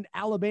beating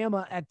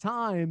Alabama at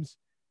times,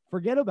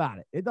 forget about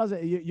it. It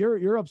doesn't,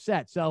 you're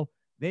upset. So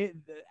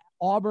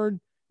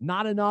Auburn,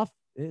 not enough,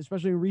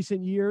 especially in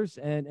recent years,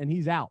 and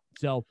he's out.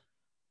 So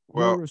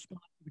we'll respond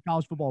to the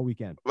college football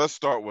weekend. Let's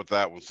start with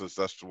that one since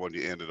that's the one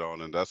you ended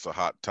on, and that's a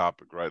hot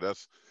topic, right?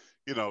 That's,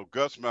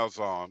 Gus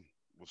Malzahn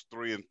was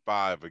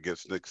 3-5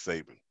 against Nick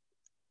Saban.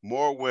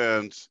 More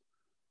wins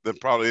than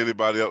probably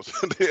anybody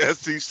else in the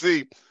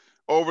SEC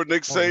over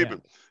Nick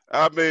Saban.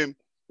 Yeah. I mean,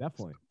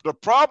 definitely. The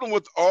problem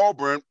with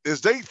Auburn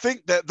is they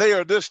think that they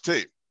are this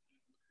team.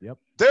 Yep.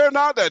 They're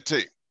not that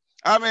team.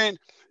 I mean,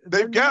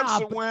 they've got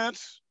some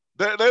wins.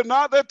 They're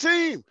not that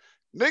team.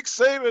 Nick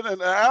Saban and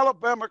the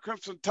Alabama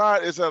Crimson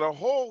Tide is at a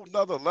whole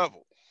nother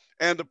level.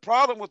 And the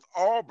problem with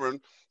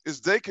Auburn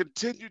is they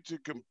continue to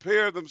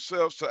compare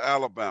themselves to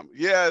Alabama.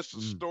 Yeah, it's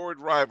a storied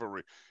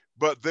rivalry,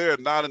 but they're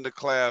not in the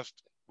class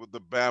with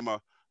the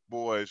Bama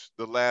boys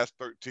the last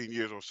 13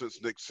 years or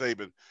since Nick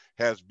Saban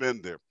has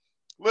been there.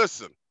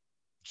 Listen,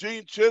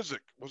 Gene Chizik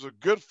was a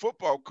good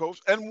football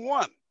coach and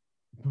won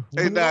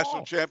a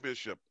national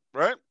championship,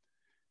 right?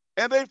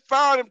 And they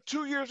fired him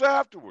 2 years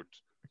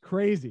afterwards.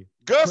 Crazy.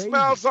 Gus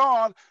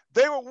Malzahn,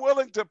 they were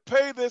willing to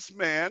pay this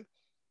man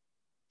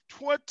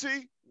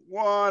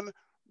 $21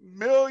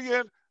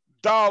 million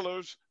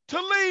to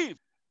leave.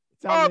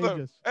 It's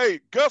outrageous. Hey,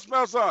 Gus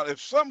Malzahn, if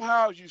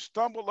somehow you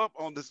stumble up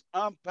on this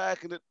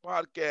Unpacking It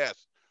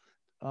podcast,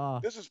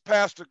 this is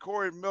Pastor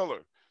Corey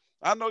Miller.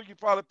 I know you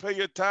probably pay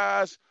your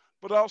tithes,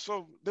 but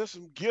also there's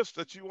some gifts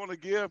that you want to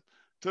give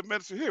to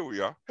ministry. Here we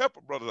are. Help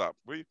a brother out,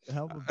 will you?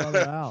 Help a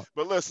brother out.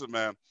 But listen,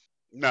 man,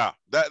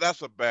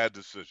 that's a bad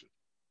decision.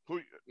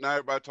 Now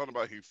everybody talking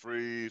about Hugh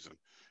Freeze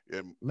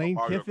and Lane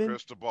Mario Kiffin?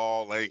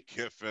 Cristobal, Lane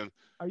Kiffin.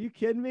 Are you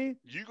kidding me?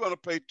 You're going to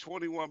pay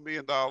 $21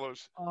 million.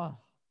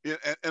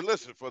 And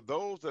listen, for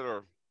those that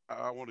are,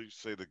 I want to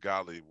say the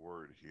godly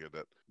word here,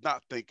 that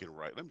not thinking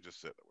right. Let me just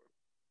say it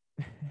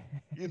that way.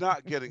 You're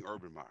not getting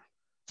Urban Meyer.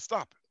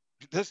 Stop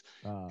it.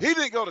 He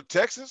didn't go to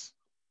Texas.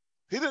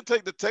 He didn't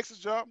take the Texas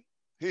job.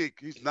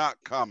 He's not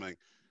coming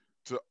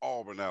to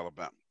Auburn,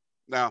 Alabama.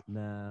 Now,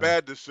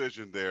 bad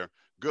decision there.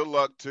 Good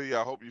luck to you.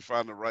 I hope you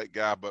find the right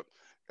guy. But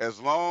as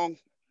long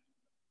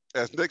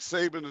as Nick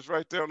Saban is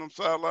right there on the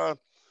sideline,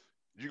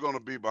 you're going to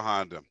be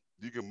behind him.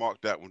 You can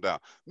mark that one down.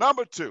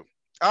 Number two,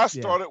 I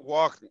started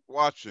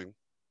watching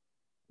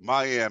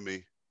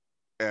Miami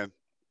and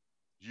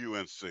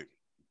UNC.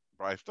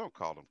 Bryce, don't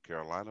call them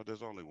Carolina.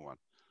 There's only one,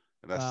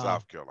 and that's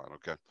South Carolina,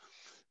 okay?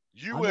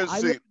 UNC. I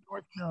live in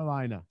North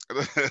Carolina.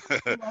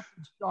 Up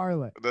in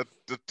Charlotte. The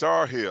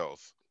Tar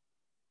Heels.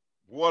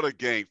 What a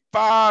game.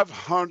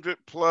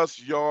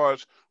 500-plus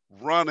yards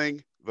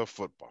running the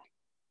football.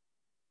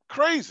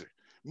 Crazy.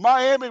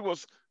 Miami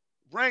was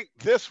ranked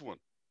this one,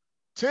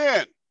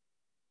 10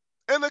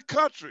 in the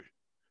country.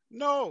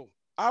 No,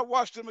 I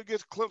watched them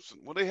against Clemson.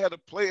 When they had to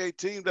play a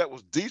team that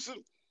was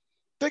decent,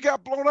 they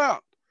got blown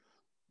out.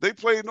 They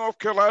played North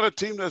Carolina, a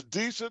team that's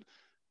decent.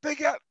 They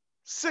got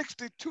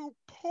 62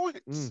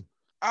 points.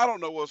 I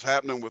don't know what's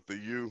happening with the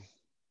U.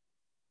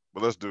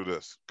 But let's do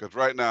this, because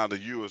right now the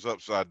U is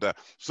upside down.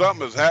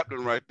 Something is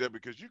happening right there,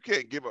 because you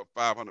can't give up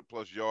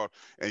 500-plus yards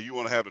and you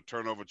want to have the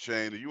turnover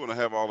chain and you want to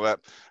have all of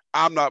that.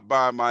 I'm not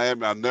buying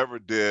Miami. I never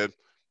did.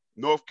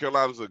 North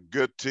Carolina's a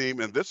good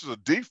team, and this is a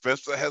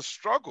defense that has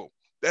struggled,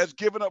 that's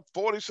given up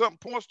 40-something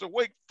points to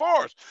Wake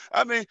Forest.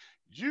 I mean,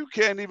 you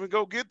can't even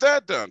go get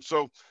that done.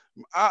 So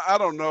I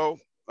don't know.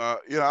 I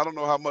don't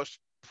know how much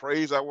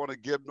praise I want to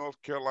give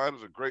North Carolina.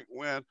 It's a great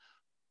win.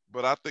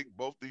 But I think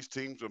both these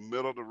teams are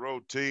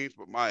middle-of-the-road teams.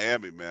 But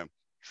Miami, man,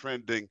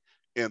 trending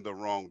in the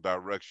wrong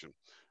direction.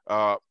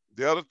 The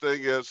other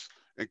thing is,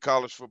 in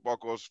college football,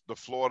 of course, the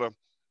Florida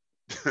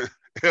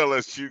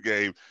LSU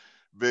game,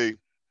 the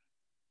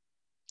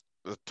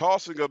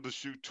tossing of the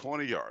shoe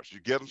 20 yards.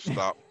 You get them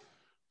stopped.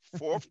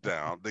 Fourth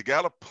down. They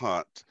got a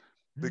punt.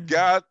 The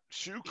guy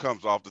shoe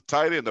comes off. The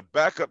tight end, the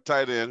backup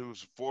tight end,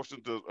 who's forced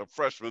into a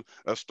freshman,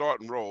 a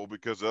starting role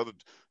because the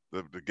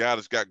guy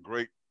that's got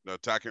great – I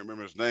can't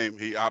remember his name.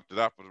 He opted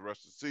out for the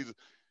rest of the season.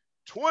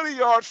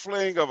 20-yard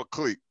fling of a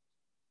cleat.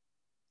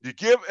 You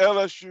give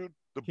LSU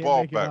the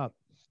ball back.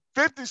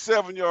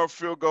 57-yard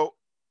field goal.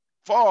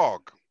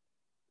 Fog.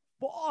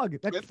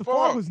 The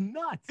fog was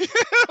nuts.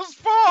 It was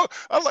fog.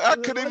 I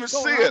couldn't even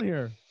see it.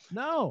 Here?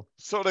 No.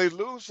 So they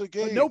lose the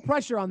game. But no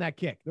pressure on that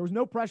kick. There was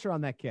no pressure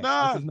on that kick,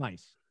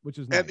 which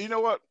is nice. And you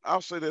know what?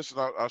 I'll say this, and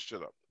I'll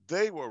shut up.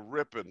 They were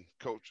ripping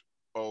Coach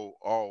O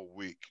all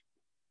week.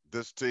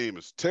 This team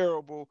is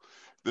terrible.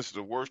 This is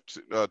the worst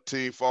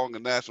team following a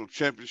national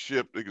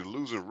championship. They get a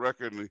losing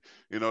record, and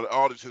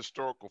all these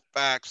historical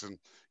facts, and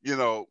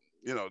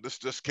this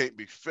just can't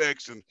be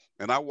fixed.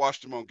 And I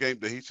watched him on game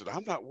day. He said,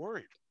 "I'm not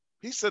worried."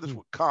 He said this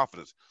with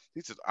confidence.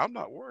 He said, "I'm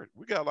not worried.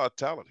 We got a lot of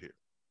talent here.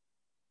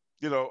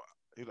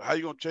 How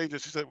you gonna change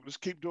this?" He said,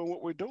 "Just keep doing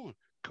what we're doing,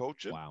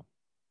 coaching." Wow.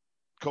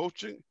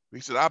 Coaching. He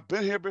said, "I've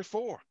been here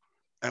before,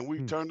 and we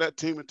turned that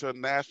team into a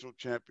national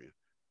champion."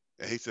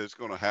 And he said it's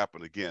going to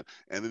happen again.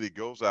 And then he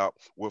goes out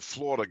where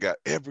Florida got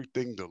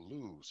everything to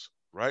lose,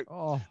 right?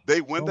 Oh,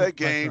 they win that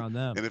game,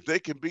 and if they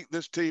can beat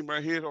this team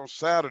right here on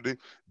Saturday,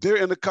 they're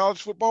in the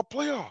college football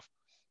playoff.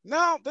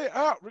 Now they're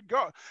out.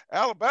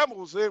 Alabama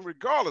was in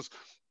regardless.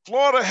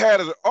 Florida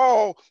had it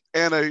all,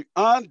 and an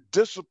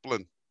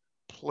undisciplined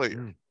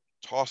player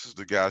tosses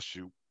the guy's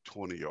shoe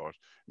 20 yards.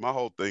 My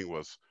whole thing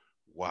was,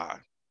 why?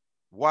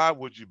 Why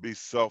would you be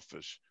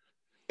selfish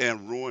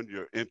and ruin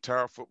your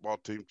entire football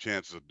team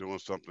chances of doing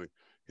something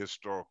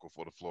historical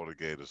for the Florida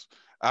Gators?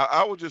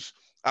 I want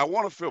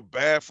to feel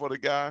bad for the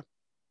guy,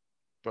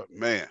 but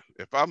man,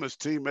 if I'm his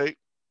teammate,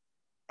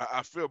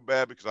 I feel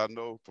bad because I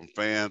know from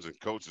fans and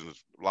coaches in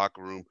his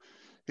locker room,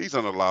 he's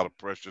under a lot of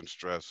pressure and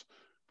stress.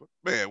 But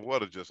man,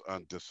 what a just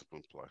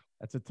undisciplined play.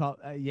 That's a tough.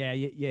 You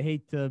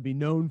hate to be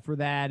known for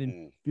that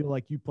and feel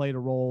like you played a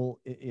role,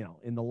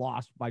 in the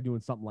loss by doing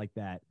something like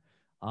that.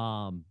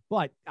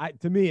 But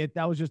to me,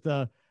 that was just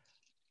a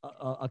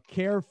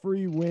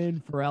carefree win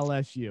for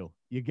LSU.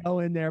 You go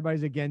in there,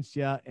 everybody's against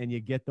you, and you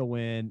get the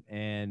win,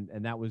 and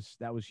that was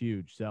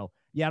huge. So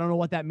I don't know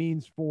what that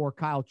means for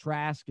Kyle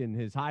Trask and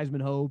his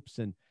Heisman hopes,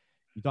 and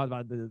you talked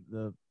about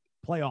the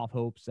playoff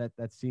hopes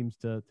that seems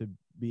to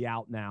be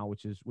out now,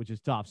 which is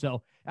tough.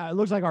 So it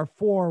looks like our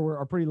four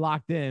are pretty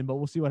locked in, but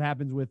we'll see what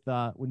happens with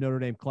Notre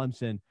Dame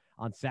Clemson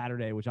on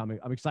Saturday, which I'm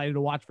excited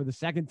to watch for the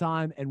second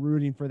time and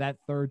rooting for that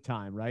third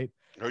time. Right?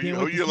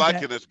 Who you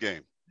like in this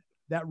game?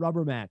 That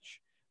rubber match.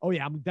 Oh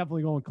yeah, I'm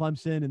definitely going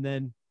Clemson, and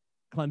then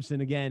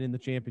Clemson again in the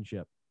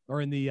championship,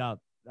 or in the I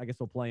guess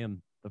they'll play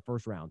him the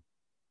first round.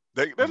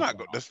 They're not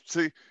going to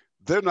see.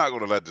 They're not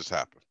going to let this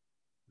happen.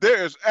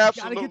 There is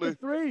absolutely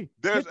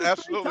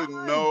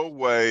no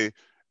way.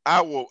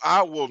 I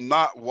will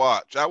not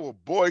watch. I will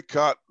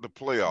boycott the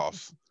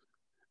playoffs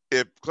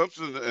if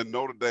Clemson and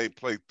Notre Dame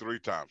play 3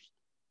 times.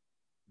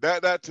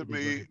 That to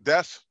me,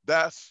 that's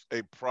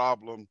a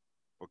problem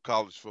for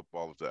college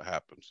football if that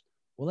happens.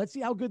 Well, let's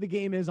see how good the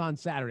game is on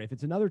Saturday. If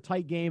it's another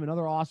tight game,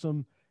 another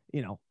awesome,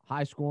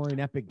 high-scoring,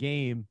 epic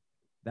game,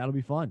 that'll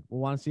be fun. We'll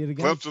want to see it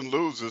again. Clemson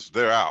loses,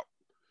 they're out.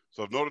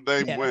 So if Notre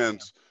Dame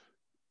wins,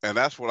 and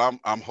that's what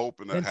I'm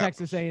hoping that happens.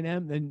 Texas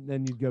A&M,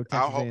 then you'd go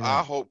Texas A&M.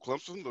 I hope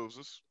Clemson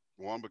loses.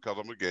 1, because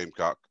I'm a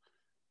Gamecock.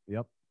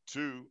 Yep.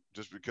 2,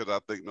 just because I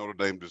think Notre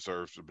Dame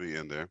deserves to be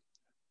in there.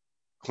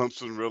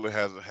 Clemson really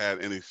hasn't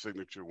had any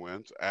signature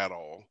wins at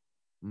all.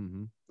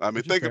 Mm-hmm. I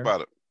mean, think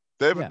about it.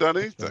 They haven't done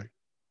anything.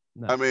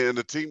 No. I mean, and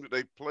the team that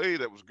they played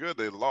that was good,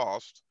 they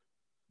lost.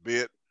 Be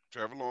it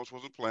Trevor Lawrence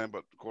wasn't playing,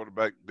 but the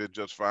quarterback did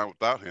just fine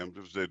without him.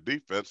 It was their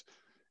defense.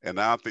 And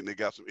now I think they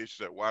got some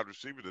issues at wide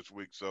receiver this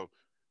week. So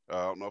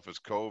I don't know if it's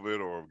COVID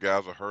or if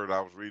guys are hurt.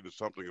 I was reading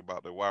something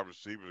about their wide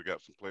receivers. They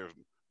got some players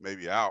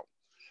maybe out.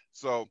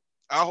 So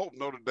I hope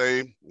Notre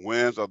Dame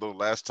wins, although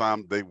last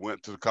time they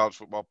went to the college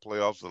football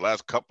playoffs, the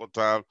last couple of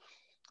times,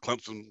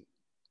 Clemson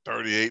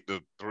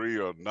 38-3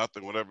 or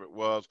nothing, whatever it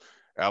was.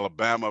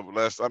 Alabama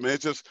less. I mean,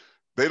 it's just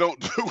they don't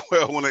do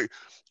well when they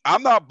 –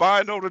 I'm not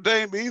buying Notre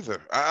Dame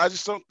either. I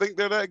just don't think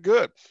they're that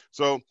good.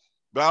 So,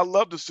 but I'd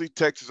love to see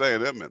Texas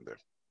A&M in there.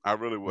 I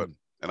really would.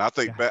 And I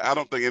think I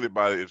don't think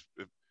anybody is –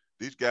 if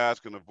these guys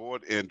can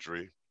avoid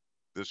injury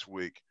this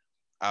week,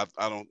 I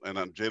don't, and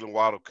Jalen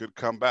Waddle could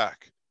come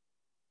back.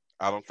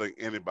 I don't think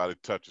anybody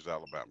touches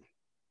Alabama.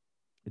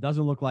 It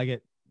doesn't look like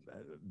it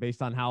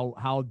based on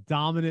how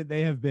dominant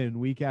they have been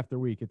week after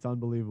week. It's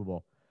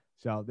unbelievable.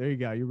 So there you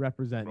go. You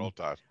represent. Roll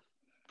Tide.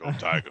 Go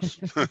Tigers.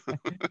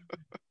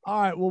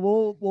 All right.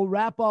 Well, we'll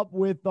wrap up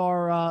with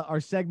our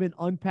segment,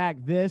 Unpack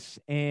This.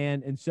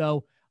 And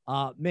so,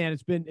 man,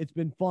 it's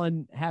been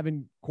fun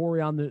having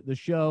Corey on the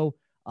show.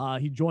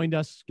 He joined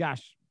us,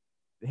 gosh,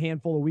 a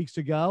handful of weeks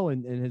ago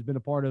and has been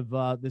a part of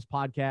this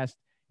podcast.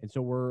 And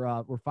so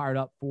we're fired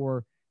up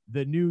for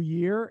the new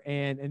year.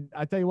 And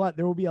I tell you what,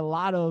 there will be a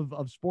lot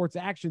of sports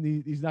action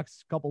these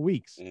next couple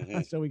weeks.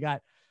 Mm-hmm. So we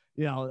got,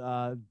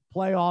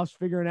 playoffs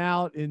figuring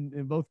out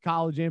in both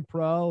college and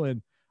pro,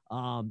 and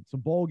some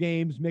bowl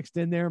games mixed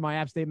in there. My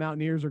App State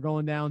Mountaineers are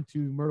going down to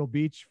Myrtle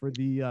Beach for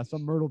the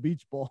some Myrtle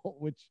Beach Bowl,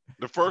 which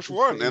the first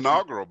one, crazy.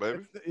 Inaugural,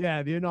 baby.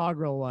 Yeah, the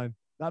inaugural one.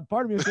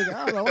 Part of me was thinking,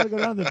 I want to go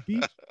down to the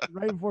beach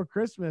right before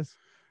Christmas.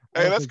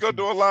 Hey, let's go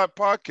do a live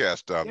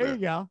podcast down there.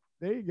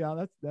 There you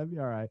go. That'd be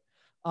all right.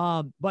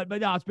 But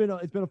no,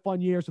 it's been a fun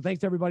year. So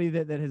thanks to everybody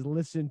that has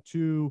listened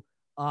to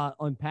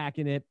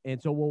Unpacking It.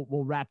 And so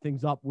we'll wrap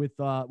things up with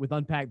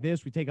Unpack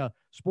This. We take a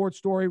sports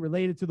story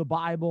related to the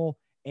Bible.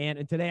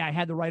 And today I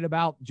had to write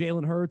about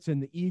Jalen Hurts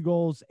and the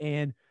Eagles.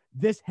 And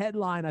this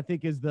headline, I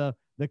think, is the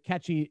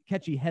catchy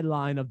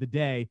headline of the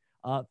day.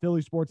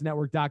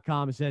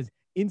 PhillySportsNetwork.com. It says,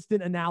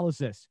 instant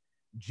analysis.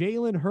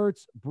 Jalen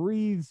Hurts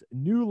breathes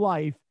new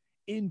life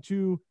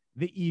into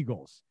the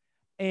Eagles.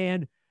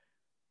 And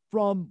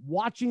from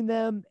watching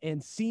them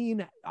and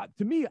seeing,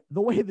 to me,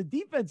 the way the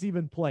defense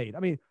even played, I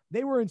mean,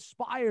 they were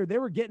inspired. They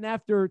were getting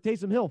after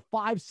Taysom Hill.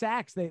 5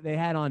 sacks they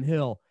had on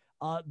Hill.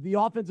 The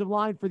offensive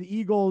line for the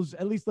Eagles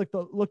at least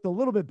looked a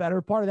little bit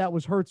better. Part of that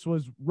was Hurts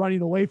was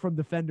running away from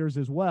defenders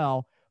as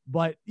well.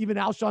 But even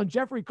Alshon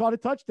Jeffrey caught a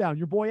touchdown.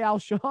 Your boy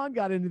Alshon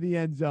got into the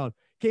end zone.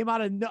 Came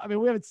out of,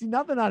 we haven't seen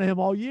nothing out of him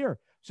all year.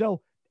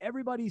 So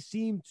everybody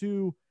seemed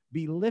to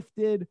be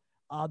lifted.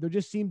 There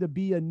just seemed to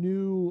be a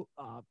new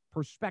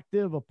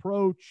perspective,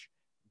 approach.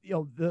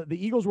 The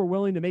Eagles were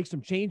willing to make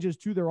some changes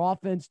to their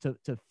offense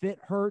to fit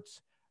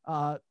Hurts.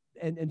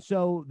 And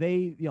so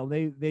they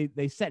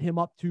set him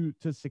up to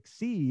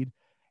succeed.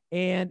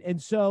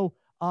 And so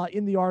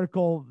in the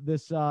article,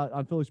 this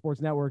on Philly Sports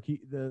Network,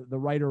 the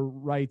writer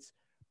writes,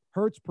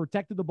 Hurts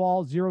protected the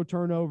ball, 0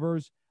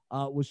 turnovers,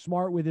 was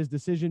smart with his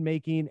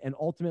decision-making, and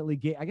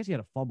ultimately I guess he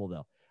had a fumble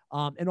though,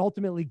 and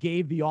ultimately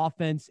gave the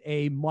offense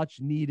a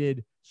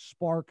much-needed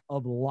spark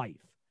of life.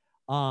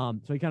 So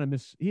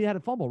he had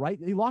a fumble, right?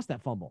 He lost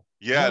that fumble.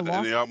 Yeah,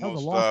 and he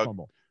almost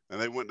fumble. And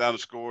they went down and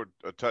scored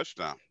a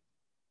touchdown.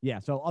 Yeah,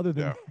 so other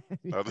than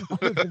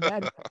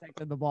that, he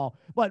protected the ball.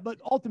 But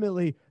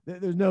ultimately,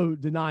 there's no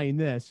denying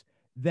this,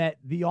 that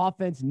the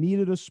offense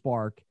needed a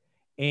spark,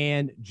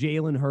 and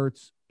Jalen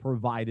Hurts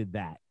provided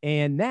that.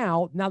 And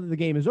now that the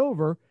game is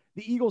over,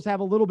 the Eagles have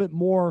a little bit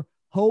more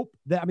hope.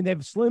 They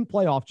have slim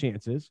playoff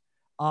chances.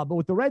 But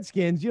with the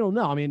Redskins, you don't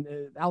know. I mean,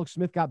 Alex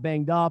Smith got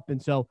banged up,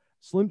 and so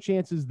slim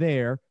chances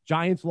there.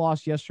 Giants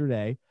lost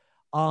yesterday.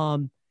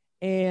 And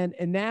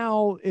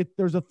now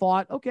there's a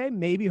thought, okay,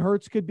 maybe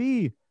Hurts could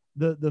be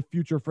the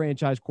future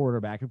franchise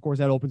quarterback. Of course,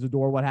 that opens the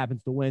door. What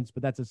happens to Wentz?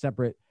 But that's a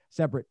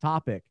separate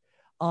topic.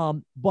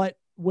 But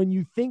when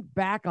you think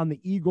back on the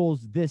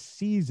Eagles this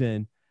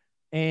season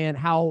and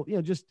how,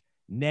 just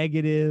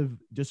negative,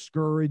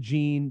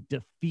 discouraging,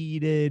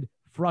 defeated,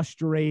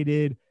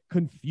 frustrated,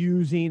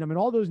 confusing,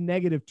 all those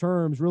negative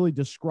terms really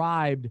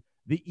described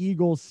the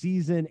Eagles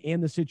season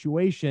and the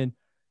situation.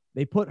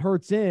 They put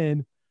Hurts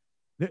in.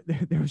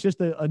 There was just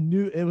they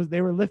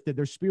were lifted.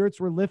 Their spirits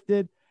were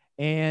lifted.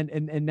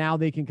 And now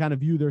they can kind of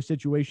view their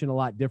situation a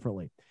lot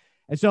differently.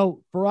 And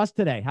so for us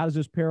today, how does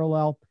this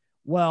parallel?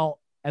 Well,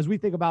 as we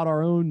think about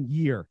our own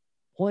year,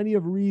 plenty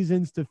of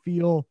reasons to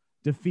feel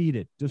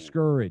defeated,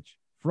 discouraged,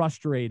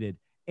 frustrated.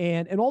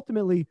 And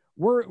ultimately,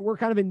 we're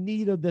kind of in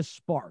need of this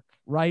spark,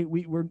 right?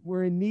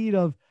 We're in need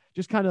of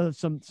just kind of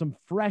some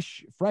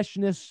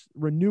freshness,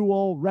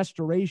 renewal,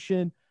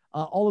 restoration.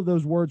 All of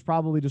those words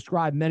probably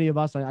describe many of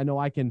us. I know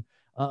I can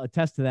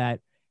attest to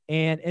that.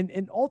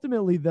 And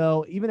ultimately,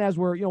 though, even as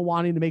we're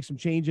wanting to make some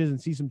changes and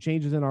see some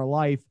changes in our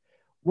life,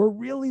 we're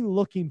really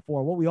looking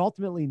for what we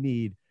ultimately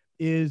need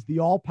is the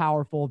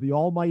all-powerful, the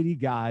almighty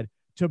God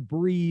to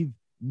breathe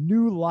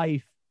new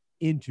life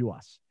into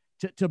us,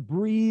 to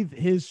breathe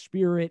his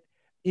spirit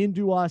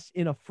into us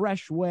in a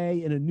fresh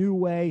way, in a new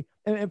way.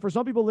 And for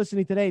some people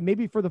listening today,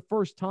 maybe for the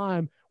first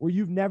time where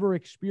you've never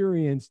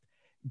experienced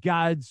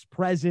God's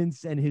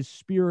presence and his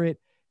spirit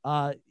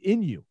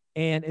in you.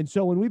 And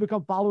so when we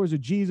become followers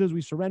of Jesus,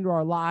 we surrender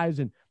our lives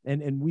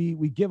and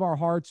we give our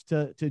hearts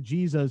to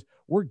Jesus,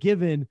 we're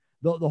given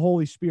the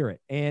Holy Spirit.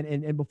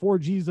 And before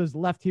Jesus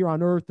left here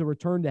on earth to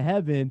return to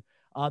heaven,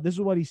 this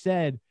is what he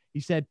said. He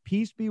said,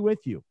 "Peace be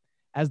with you.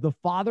 As the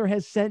Father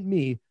has sent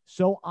me,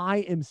 so I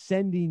am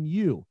sending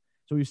you."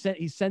 So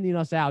he's sending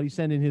us out. He's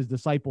sending his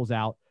disciples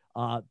out.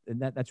 And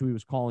that's who he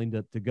was calling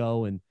to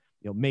go and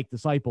make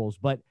disciples.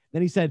 But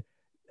then he said,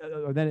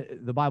 or then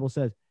the Bible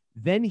says,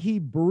 then he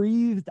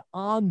breathed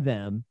on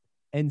them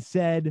and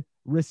said,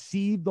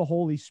 receive the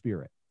Holy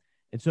Spirit.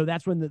 And so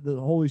that's when the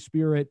Holy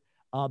Spirit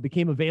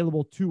became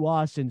available to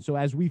us. And so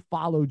as we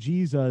follow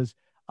Jesus,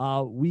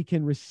 we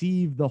can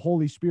receive the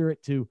Holy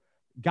Spirit to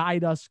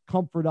guide us,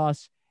 comfort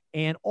us.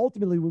 And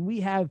ultimately, when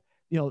we have,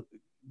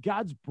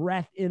 God's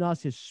breath in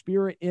us, his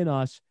Spirit in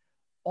us,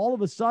 all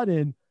of a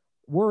sudden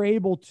we're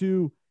able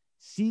to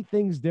see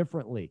things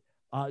differently,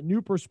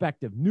 new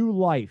perspective, new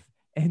life.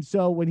 And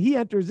so when he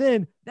enters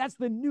in, that's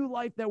the new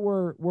life that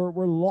we're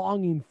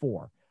longing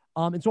for.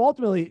 And so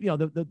ultimately,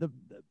 the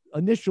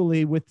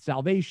initially with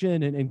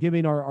salvation and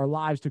giving our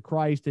lives to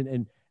Christ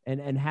and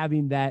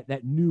having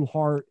that new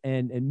heart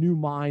and new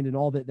mind and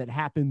all that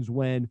happens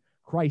when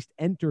Christ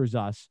enters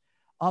us.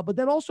 But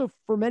then also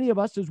for many of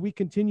us, as we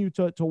continue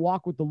to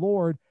walk with the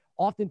Lord,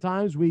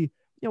 oftentimes we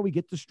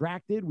get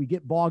distracted, we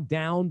get bogged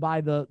down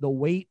by the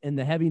weight and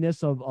the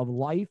heaviness of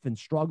life and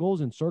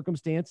struggles and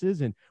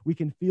circumstances, and we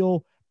can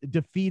feel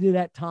defeated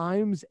at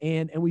times,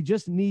 and we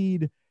just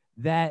need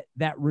that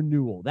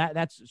renewal.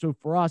 That's so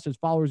for us as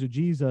followers of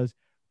Jesus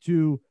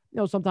to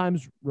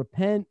sometimes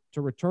repent,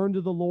 to return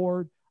to the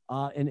Lord,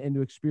 and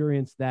to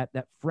experience that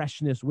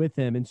freshness with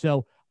him. And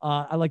so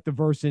I like the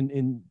verse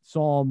in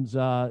Psalm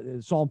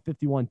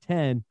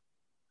 51:10,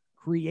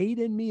 create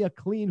in me a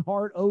clean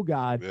heart, O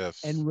God,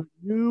 yes, and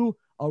renew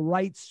a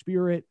right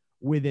spirit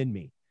within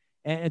me.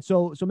 And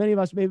so many of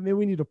us, maybe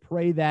we need to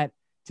pray that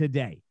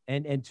today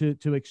and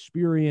to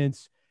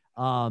experience,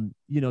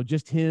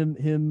 just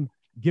him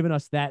giving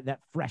us that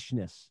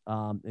freshness,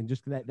 and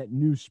just that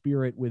new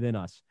spirit within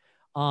us.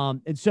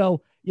 And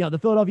so, the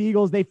Philadelphia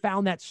Eagles, they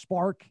found that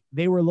spark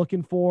they were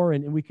looking for,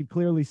 and we could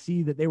clearly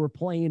see that they were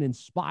playing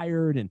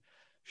inspired and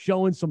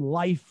showing some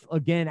life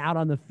again out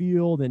on the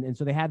field. And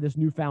so they had this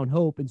newfound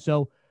hope. And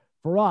so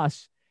for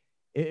us,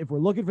 if we're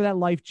looking for that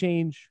life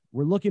change,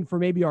 we're looking for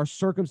maybe our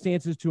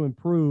circumstances to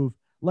improve,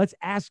 let's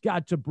ask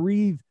God to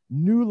breathe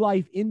new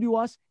life into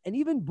us and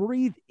even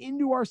breathe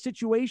into our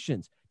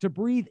situations, to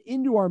breathe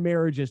into our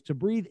marriages, to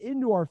breathe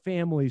into our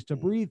families, to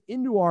breathe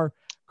into our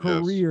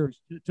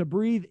careers, to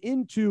breathe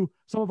into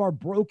some of our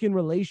broken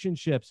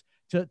relationships,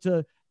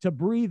 to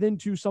breathe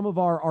into some of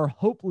our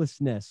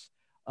hopelessness,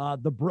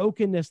 the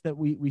brokenness that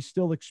we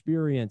still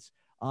experience.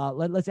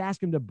 Let's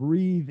ask him to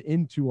breathe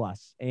into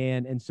us.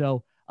 And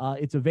so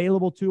it's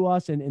available to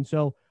us. And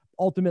so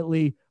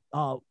ultimately,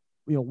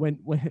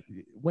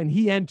 when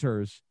he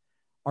enters,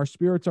 our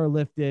spirits are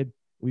lifted.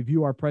 We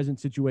view our present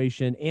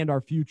situation and our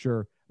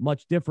future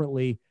much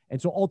differently.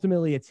 And so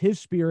ultimately it's his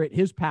Spirit,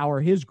 his power,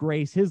 his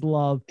grace, his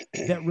love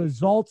that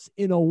results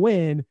in a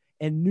win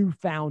and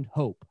newfound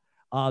hope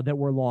that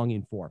we're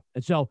longing for.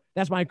 And so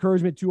that's my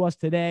encouragement to us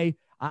today.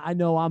 I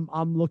know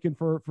I'm looking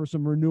for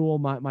some renewal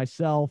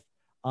myself.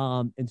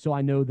 And so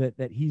I know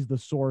that he's the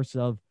source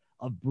of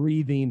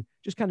breathing,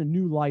 just kind of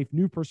new life,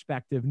 new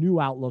perspective, new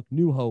outlook,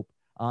 new hope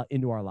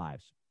into our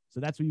lives. So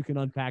that's what you can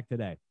unpack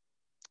today.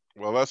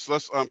 Well,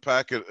 let's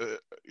unpack it.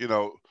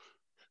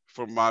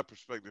 From my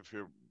perspective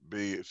here,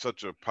 be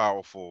such a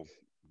powerful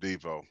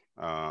Devo.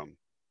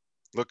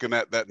 Looking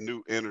at that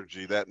new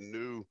energy, that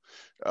new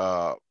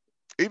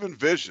even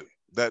vision,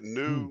 that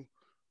new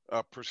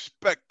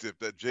perspective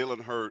that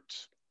Jalen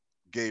Hurts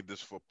gave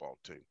this football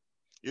team.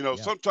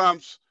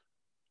 Sometimes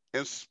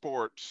in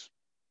sports,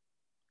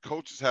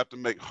 coaches have to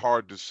make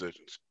hard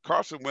decisions.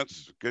 Carson Wentz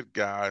is a good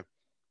guy,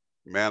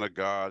 man of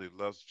God. He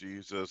loves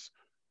Jesus.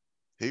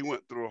 He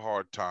went through a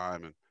hard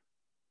time and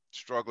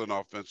struggling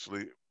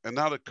offensively. And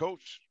now the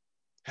coach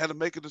had to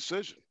make a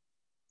decision.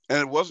 And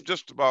it wasn't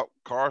just about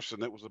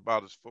Carson. It was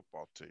about his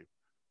football team.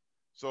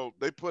 So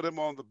they put him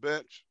on the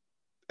bench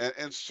and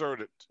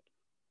inserted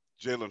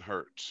Jalen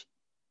Hurts.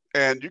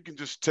 And you can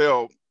just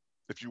tell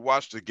if you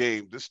watch the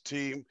game, this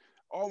team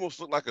almost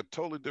looked like a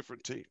totally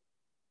different team.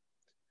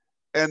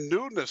 And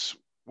newness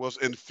was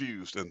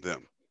infused in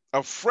them.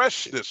 A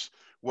freshness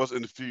was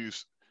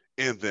infused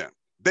in them.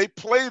 They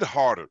played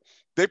harder.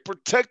 They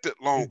protected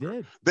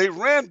longer. They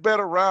ran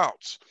better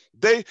routes.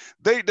 They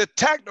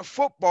attacked the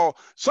football.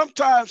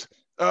 Sometimes,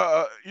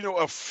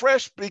 a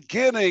fresh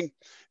beginning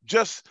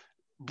just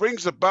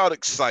brings about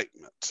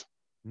excitement.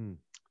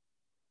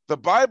 The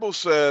Bible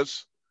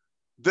says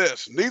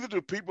this: neither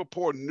do people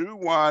pour new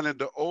wine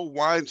into old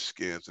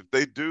wineskins. If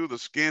they do, the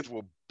skins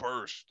will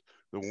burst.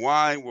 The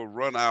wine will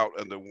run out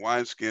and the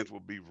wineskins will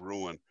be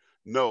ruined.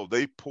 No,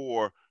 they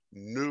pour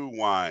new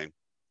wine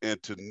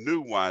into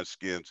new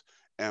wineskins,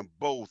 and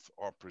both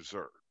are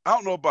preserved. I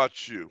don't know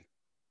about you,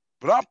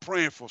 but I'm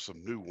praying for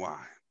some new wine,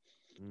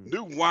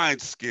 new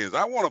wineskins.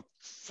 I want a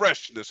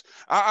freshness.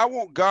 I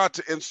want God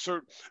to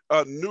insert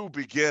a new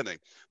beginning.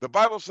 The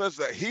Bible says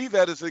that he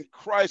that is in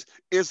Christ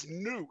is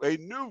new, a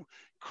new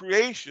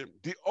creation.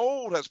 The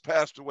old has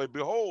passed away.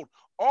 Behold,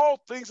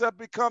 all things have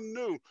become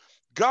new.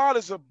 God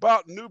is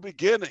about new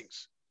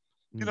beginnings.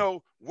 You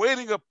know,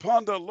 waiting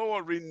upon the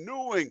Lord,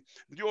 renewing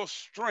your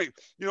strength.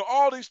 You know,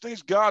 all these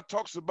things God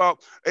talks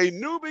about a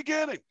new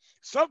beginning.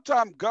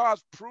 Sometimes God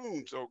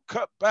prunes or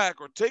cut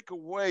back or take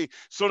away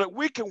so that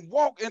we can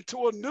walk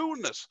into a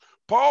newness.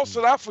 Paul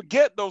said, I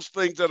forget those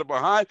things that are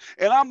behind,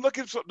 and I'm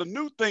looking for the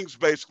new things,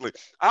 basically.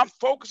 I'm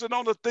focusing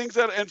on the things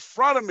that are in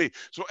front of me.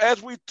 So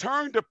as we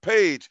turn the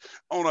page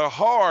on a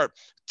hard,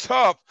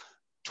 tough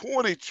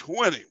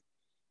 2020,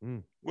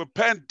 with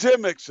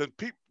pandemics and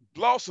people,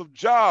 loss of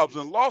jobs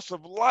and loss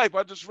of life.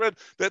 I just read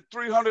that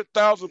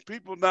 300,000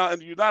 people now in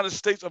the United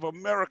States of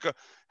America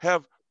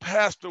have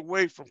passed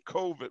away from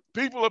COVID.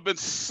 People have been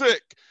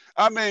sick.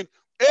 I mean,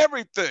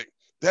 everything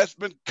that's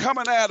been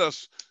coming at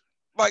us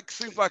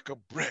seems like a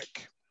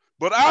brick.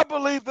 But I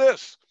believe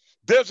this.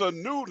 There's a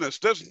newness.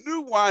 There's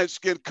new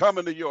wineskin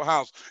coming to your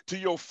house, to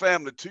your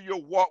family, to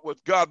your walk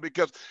with God,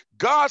 because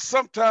God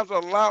sometimes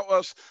allow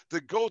us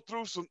to go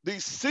through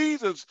these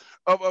seasons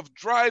of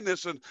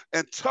dryness and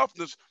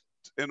toughness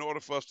in order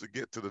for us to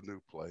get to the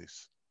new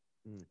place.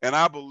 And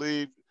I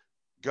believe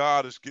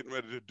God is getting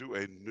ready to do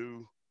a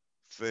new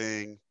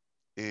thing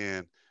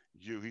in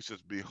you. He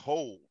says,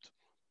 behold,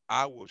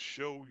 I will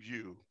show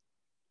you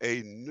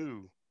a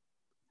new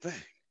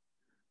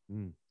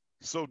thing.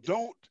 So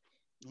don't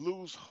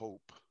lose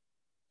hope.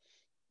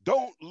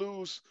 Don't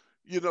lose,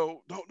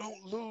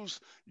 don't lose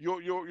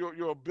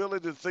your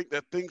ability to think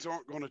that things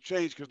aren't going to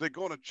change, because they're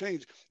going to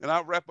change. And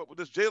I'll wrap up with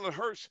this. Jalen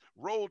Hurts'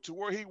 road to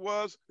where he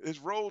was, his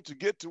road to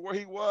get to where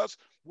he was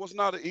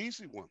not an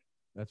easy one.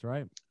 That's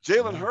right.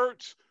 Jalen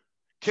Hurts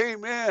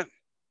came in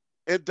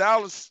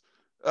Dallas,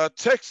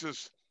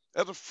 Texas,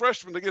 as a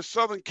freshman against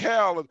Southern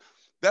Cal, and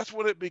that's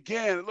when it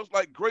began. It looked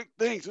like great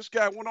things. This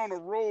guy went on a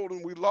road,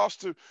 and we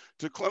lost to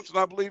Clemson,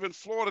 I believe, in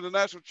Florida, the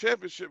national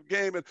championship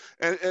game.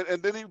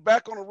 And then he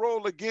back on the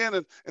road again,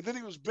 and then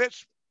he was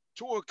benched.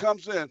 Tua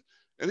comes in,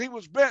 and he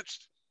was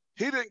benched.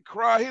 He didn't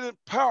cry. He didn't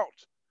pout.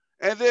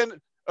 And then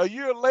a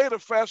year later,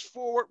 fast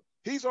forward,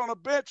 he's on a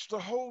bench the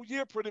whole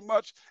year pretty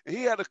much, and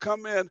he had to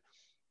come in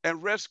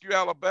and rescue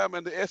Alabama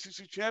in the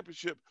SEC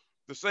championship,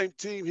 the same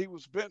team he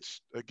was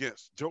benched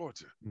against,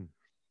 Georgia.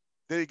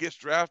 Then he gets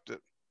drafted.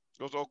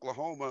 Goes to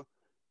Oklahoma,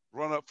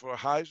 run up for a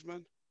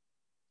Heisman,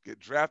 get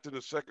drafted in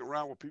the second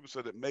round where people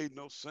said it made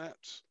no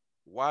sense.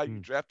 Why you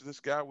drafted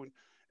this guy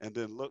and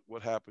then look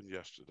what happened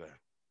yesterday.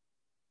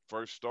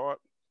 First start,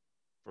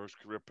 first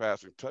career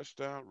passing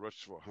touchdown,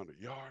 rushed for 100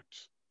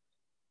 yards.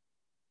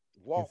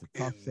 Walk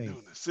in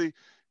newness. See,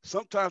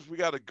 sometimes we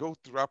got to go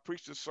through. I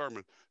preached this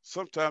sermon.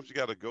 Sometimes you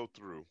got to go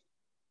through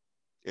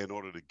in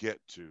order to get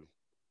to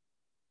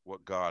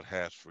what God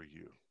has for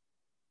you.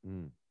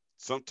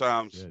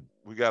 Sometimes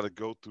we got to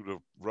go through the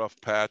rough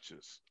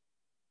patches,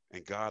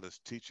 and God is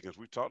teaching us.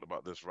 We talked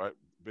about this, right?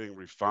 Being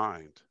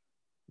refined.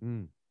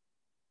 Being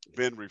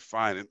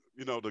refined. And,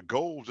 the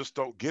gold just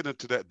don't get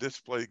into that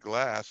display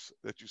glass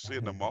that you see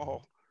in the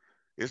mall.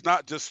 It's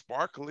not just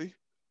sparkly.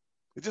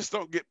 It just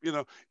don't get,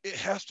 it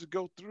has to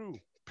go through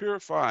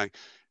purifying.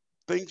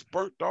 Things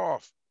burnt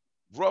off,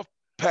 rough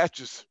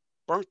patches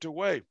burnt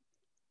away.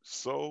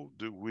 So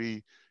do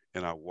we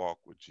in our walk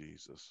with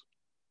Jesus.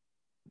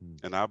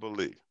 And I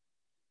believe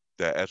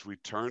that as we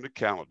turn the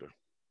calendar,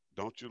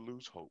 don't you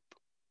lose hope.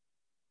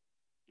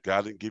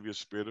 God didn't give you a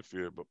spirit of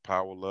fear, but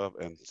power, love,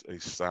 and a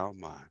sound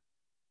mind,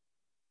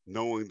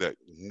 knowing that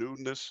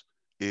newness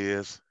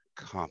is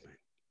coming.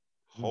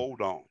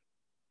 Hold on.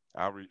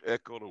 I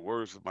echo the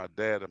words of my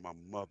dad and my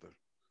mother.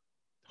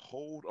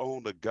 Hold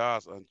on to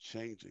God's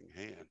unchanging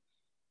hand.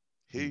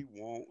 He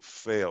won't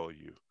fail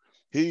you.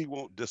 He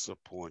won't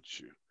disappoint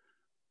you.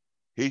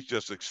 He's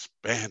just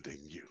expanding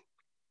you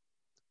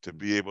to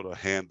be able to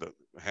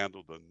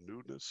handle the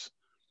newness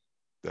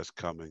that's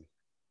coming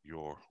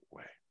your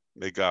way.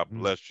 May God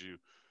bless you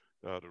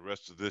the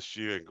rest of this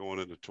year and going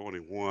into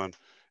 21,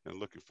 and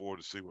looking forward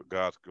to see what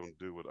God's going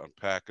to do with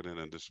Unpacking It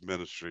and this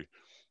ministry,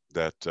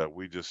 that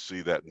we just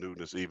see that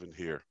newness even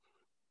here.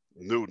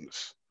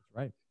 Newness.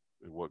 Right.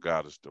 In what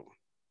God is doing.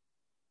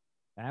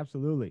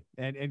 Absolutely.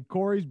 And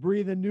Corey's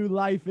breathing new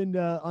life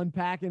into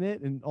Unpacking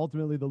It, and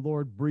ultimately the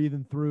Lord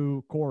breathing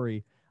through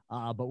Corey.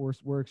 But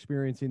we're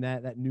experiencing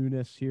that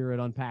newness here at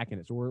Unpacking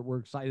It. So we're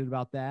excited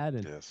about that.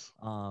 And yes.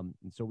 And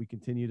so we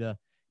continue to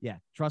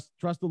trust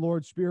the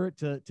Lord's Spirit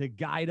to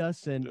guide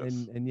us, and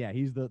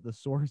He's the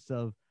source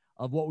of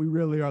what we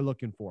really are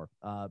looking for,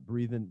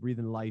 breathing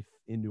life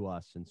into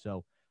us. And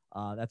so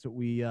that's what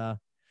we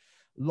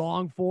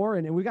long for,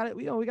 and we got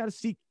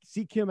to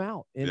seek Him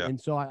out.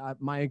 And so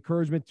my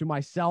encouragement to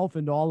myself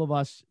and to all of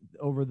us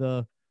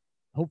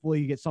hopefully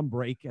you get some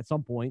break at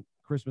some point,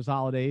 Christmas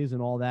holidays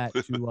and all that,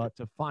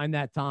 to find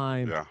that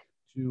time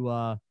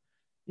to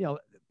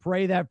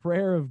pray that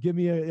prayer of give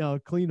me a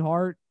clean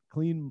heart,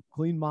 clean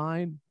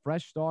mind,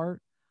 fresh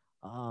start,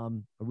 a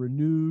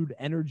renewed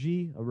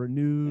energy, a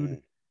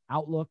renewed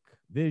outlook,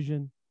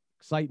 vision,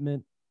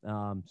 excitement.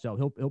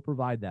 So he'll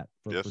provide that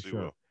for he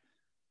sure. Will.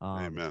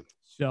 Amen.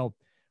 So,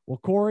 well,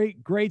 Corey,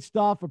 great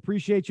stuff.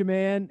 Appreciate you,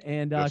 man.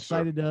 And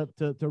excited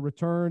to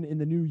return in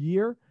the new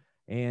year.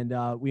 And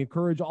we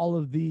encourage all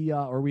of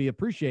we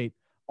appreciate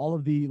all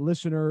of the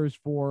listeners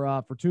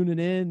for tuning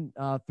in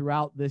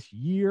throughout this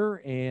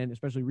year, and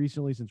especially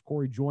recently since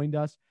Corey joined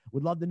us.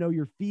 Would love to know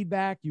your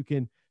feedback. You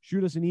can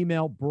shoot us an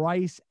email,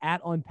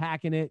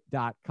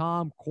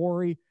 Bryce@unpackingit.com,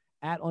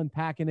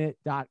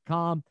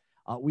 Corey@unpackingit.com.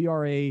 We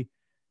are a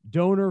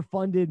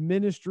donor-funded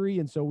ministry,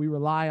 and so we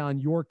rely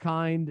on your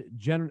kind,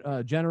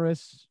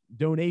 generous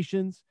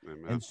donations.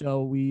 Amen. And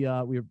so we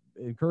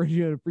encourage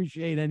you to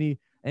appreciate any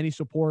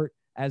support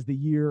as the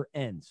year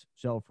ends.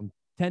 So from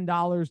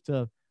 $10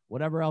 to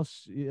whatever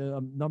else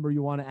number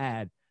you want to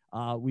add,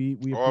 we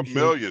or appreciate $1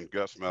 million,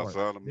 Gus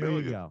Malzahn, $1 There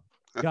million. you go.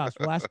 Gus,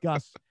 we'll ask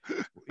Gus.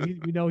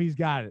 We know he's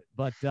got it,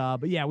 but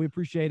yeah, we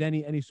appreciate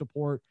any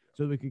support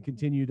so that we can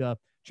continue to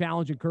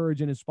challenge,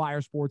 encourage, and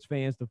inspire sports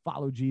fans to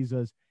follow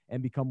Jesus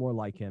and become more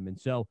like him. And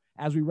so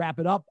as we wrap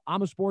it up,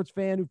 I'm a sports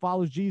fan who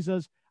follows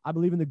Jesus. I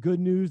believe in the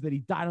good news that he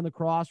died on the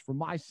cross for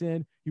my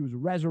sin. He was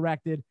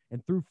resurrected,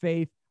 and through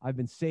faith, I've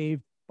been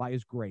saved by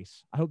his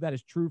grace. I hope that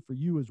is true for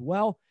you as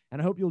well.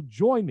 And I hope you'll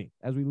join me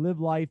as we live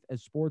life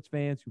as sports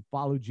fans who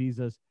follow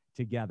Jesus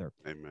together.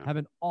 Amen. Have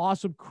an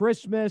awesome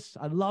Christmas.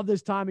 I love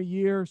this time of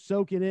year.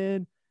 Soak it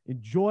in.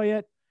 Enjoy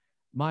it.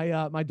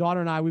 My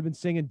daughter and I, we've been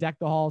singing Deck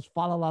the Halls,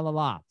 Fa La La La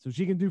La. So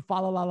she can do Fa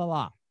La La La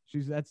La.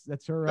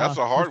 That's her. That's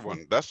a hard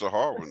one. That's a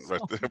hard one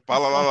right there. Fa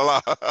La La La La.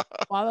 Fa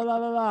La La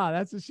La La.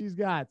 That's what she's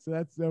got.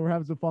 So we're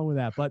having some fun with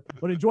that. But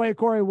enjoy it,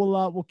 Corey.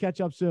 We'll catch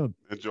up soon.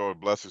 Enjoy.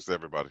 Blessings to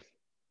everybody.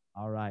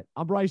 All right.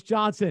 I'm Bryce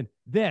Johnson.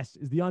 This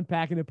is the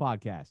Unpacking It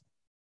Podcast.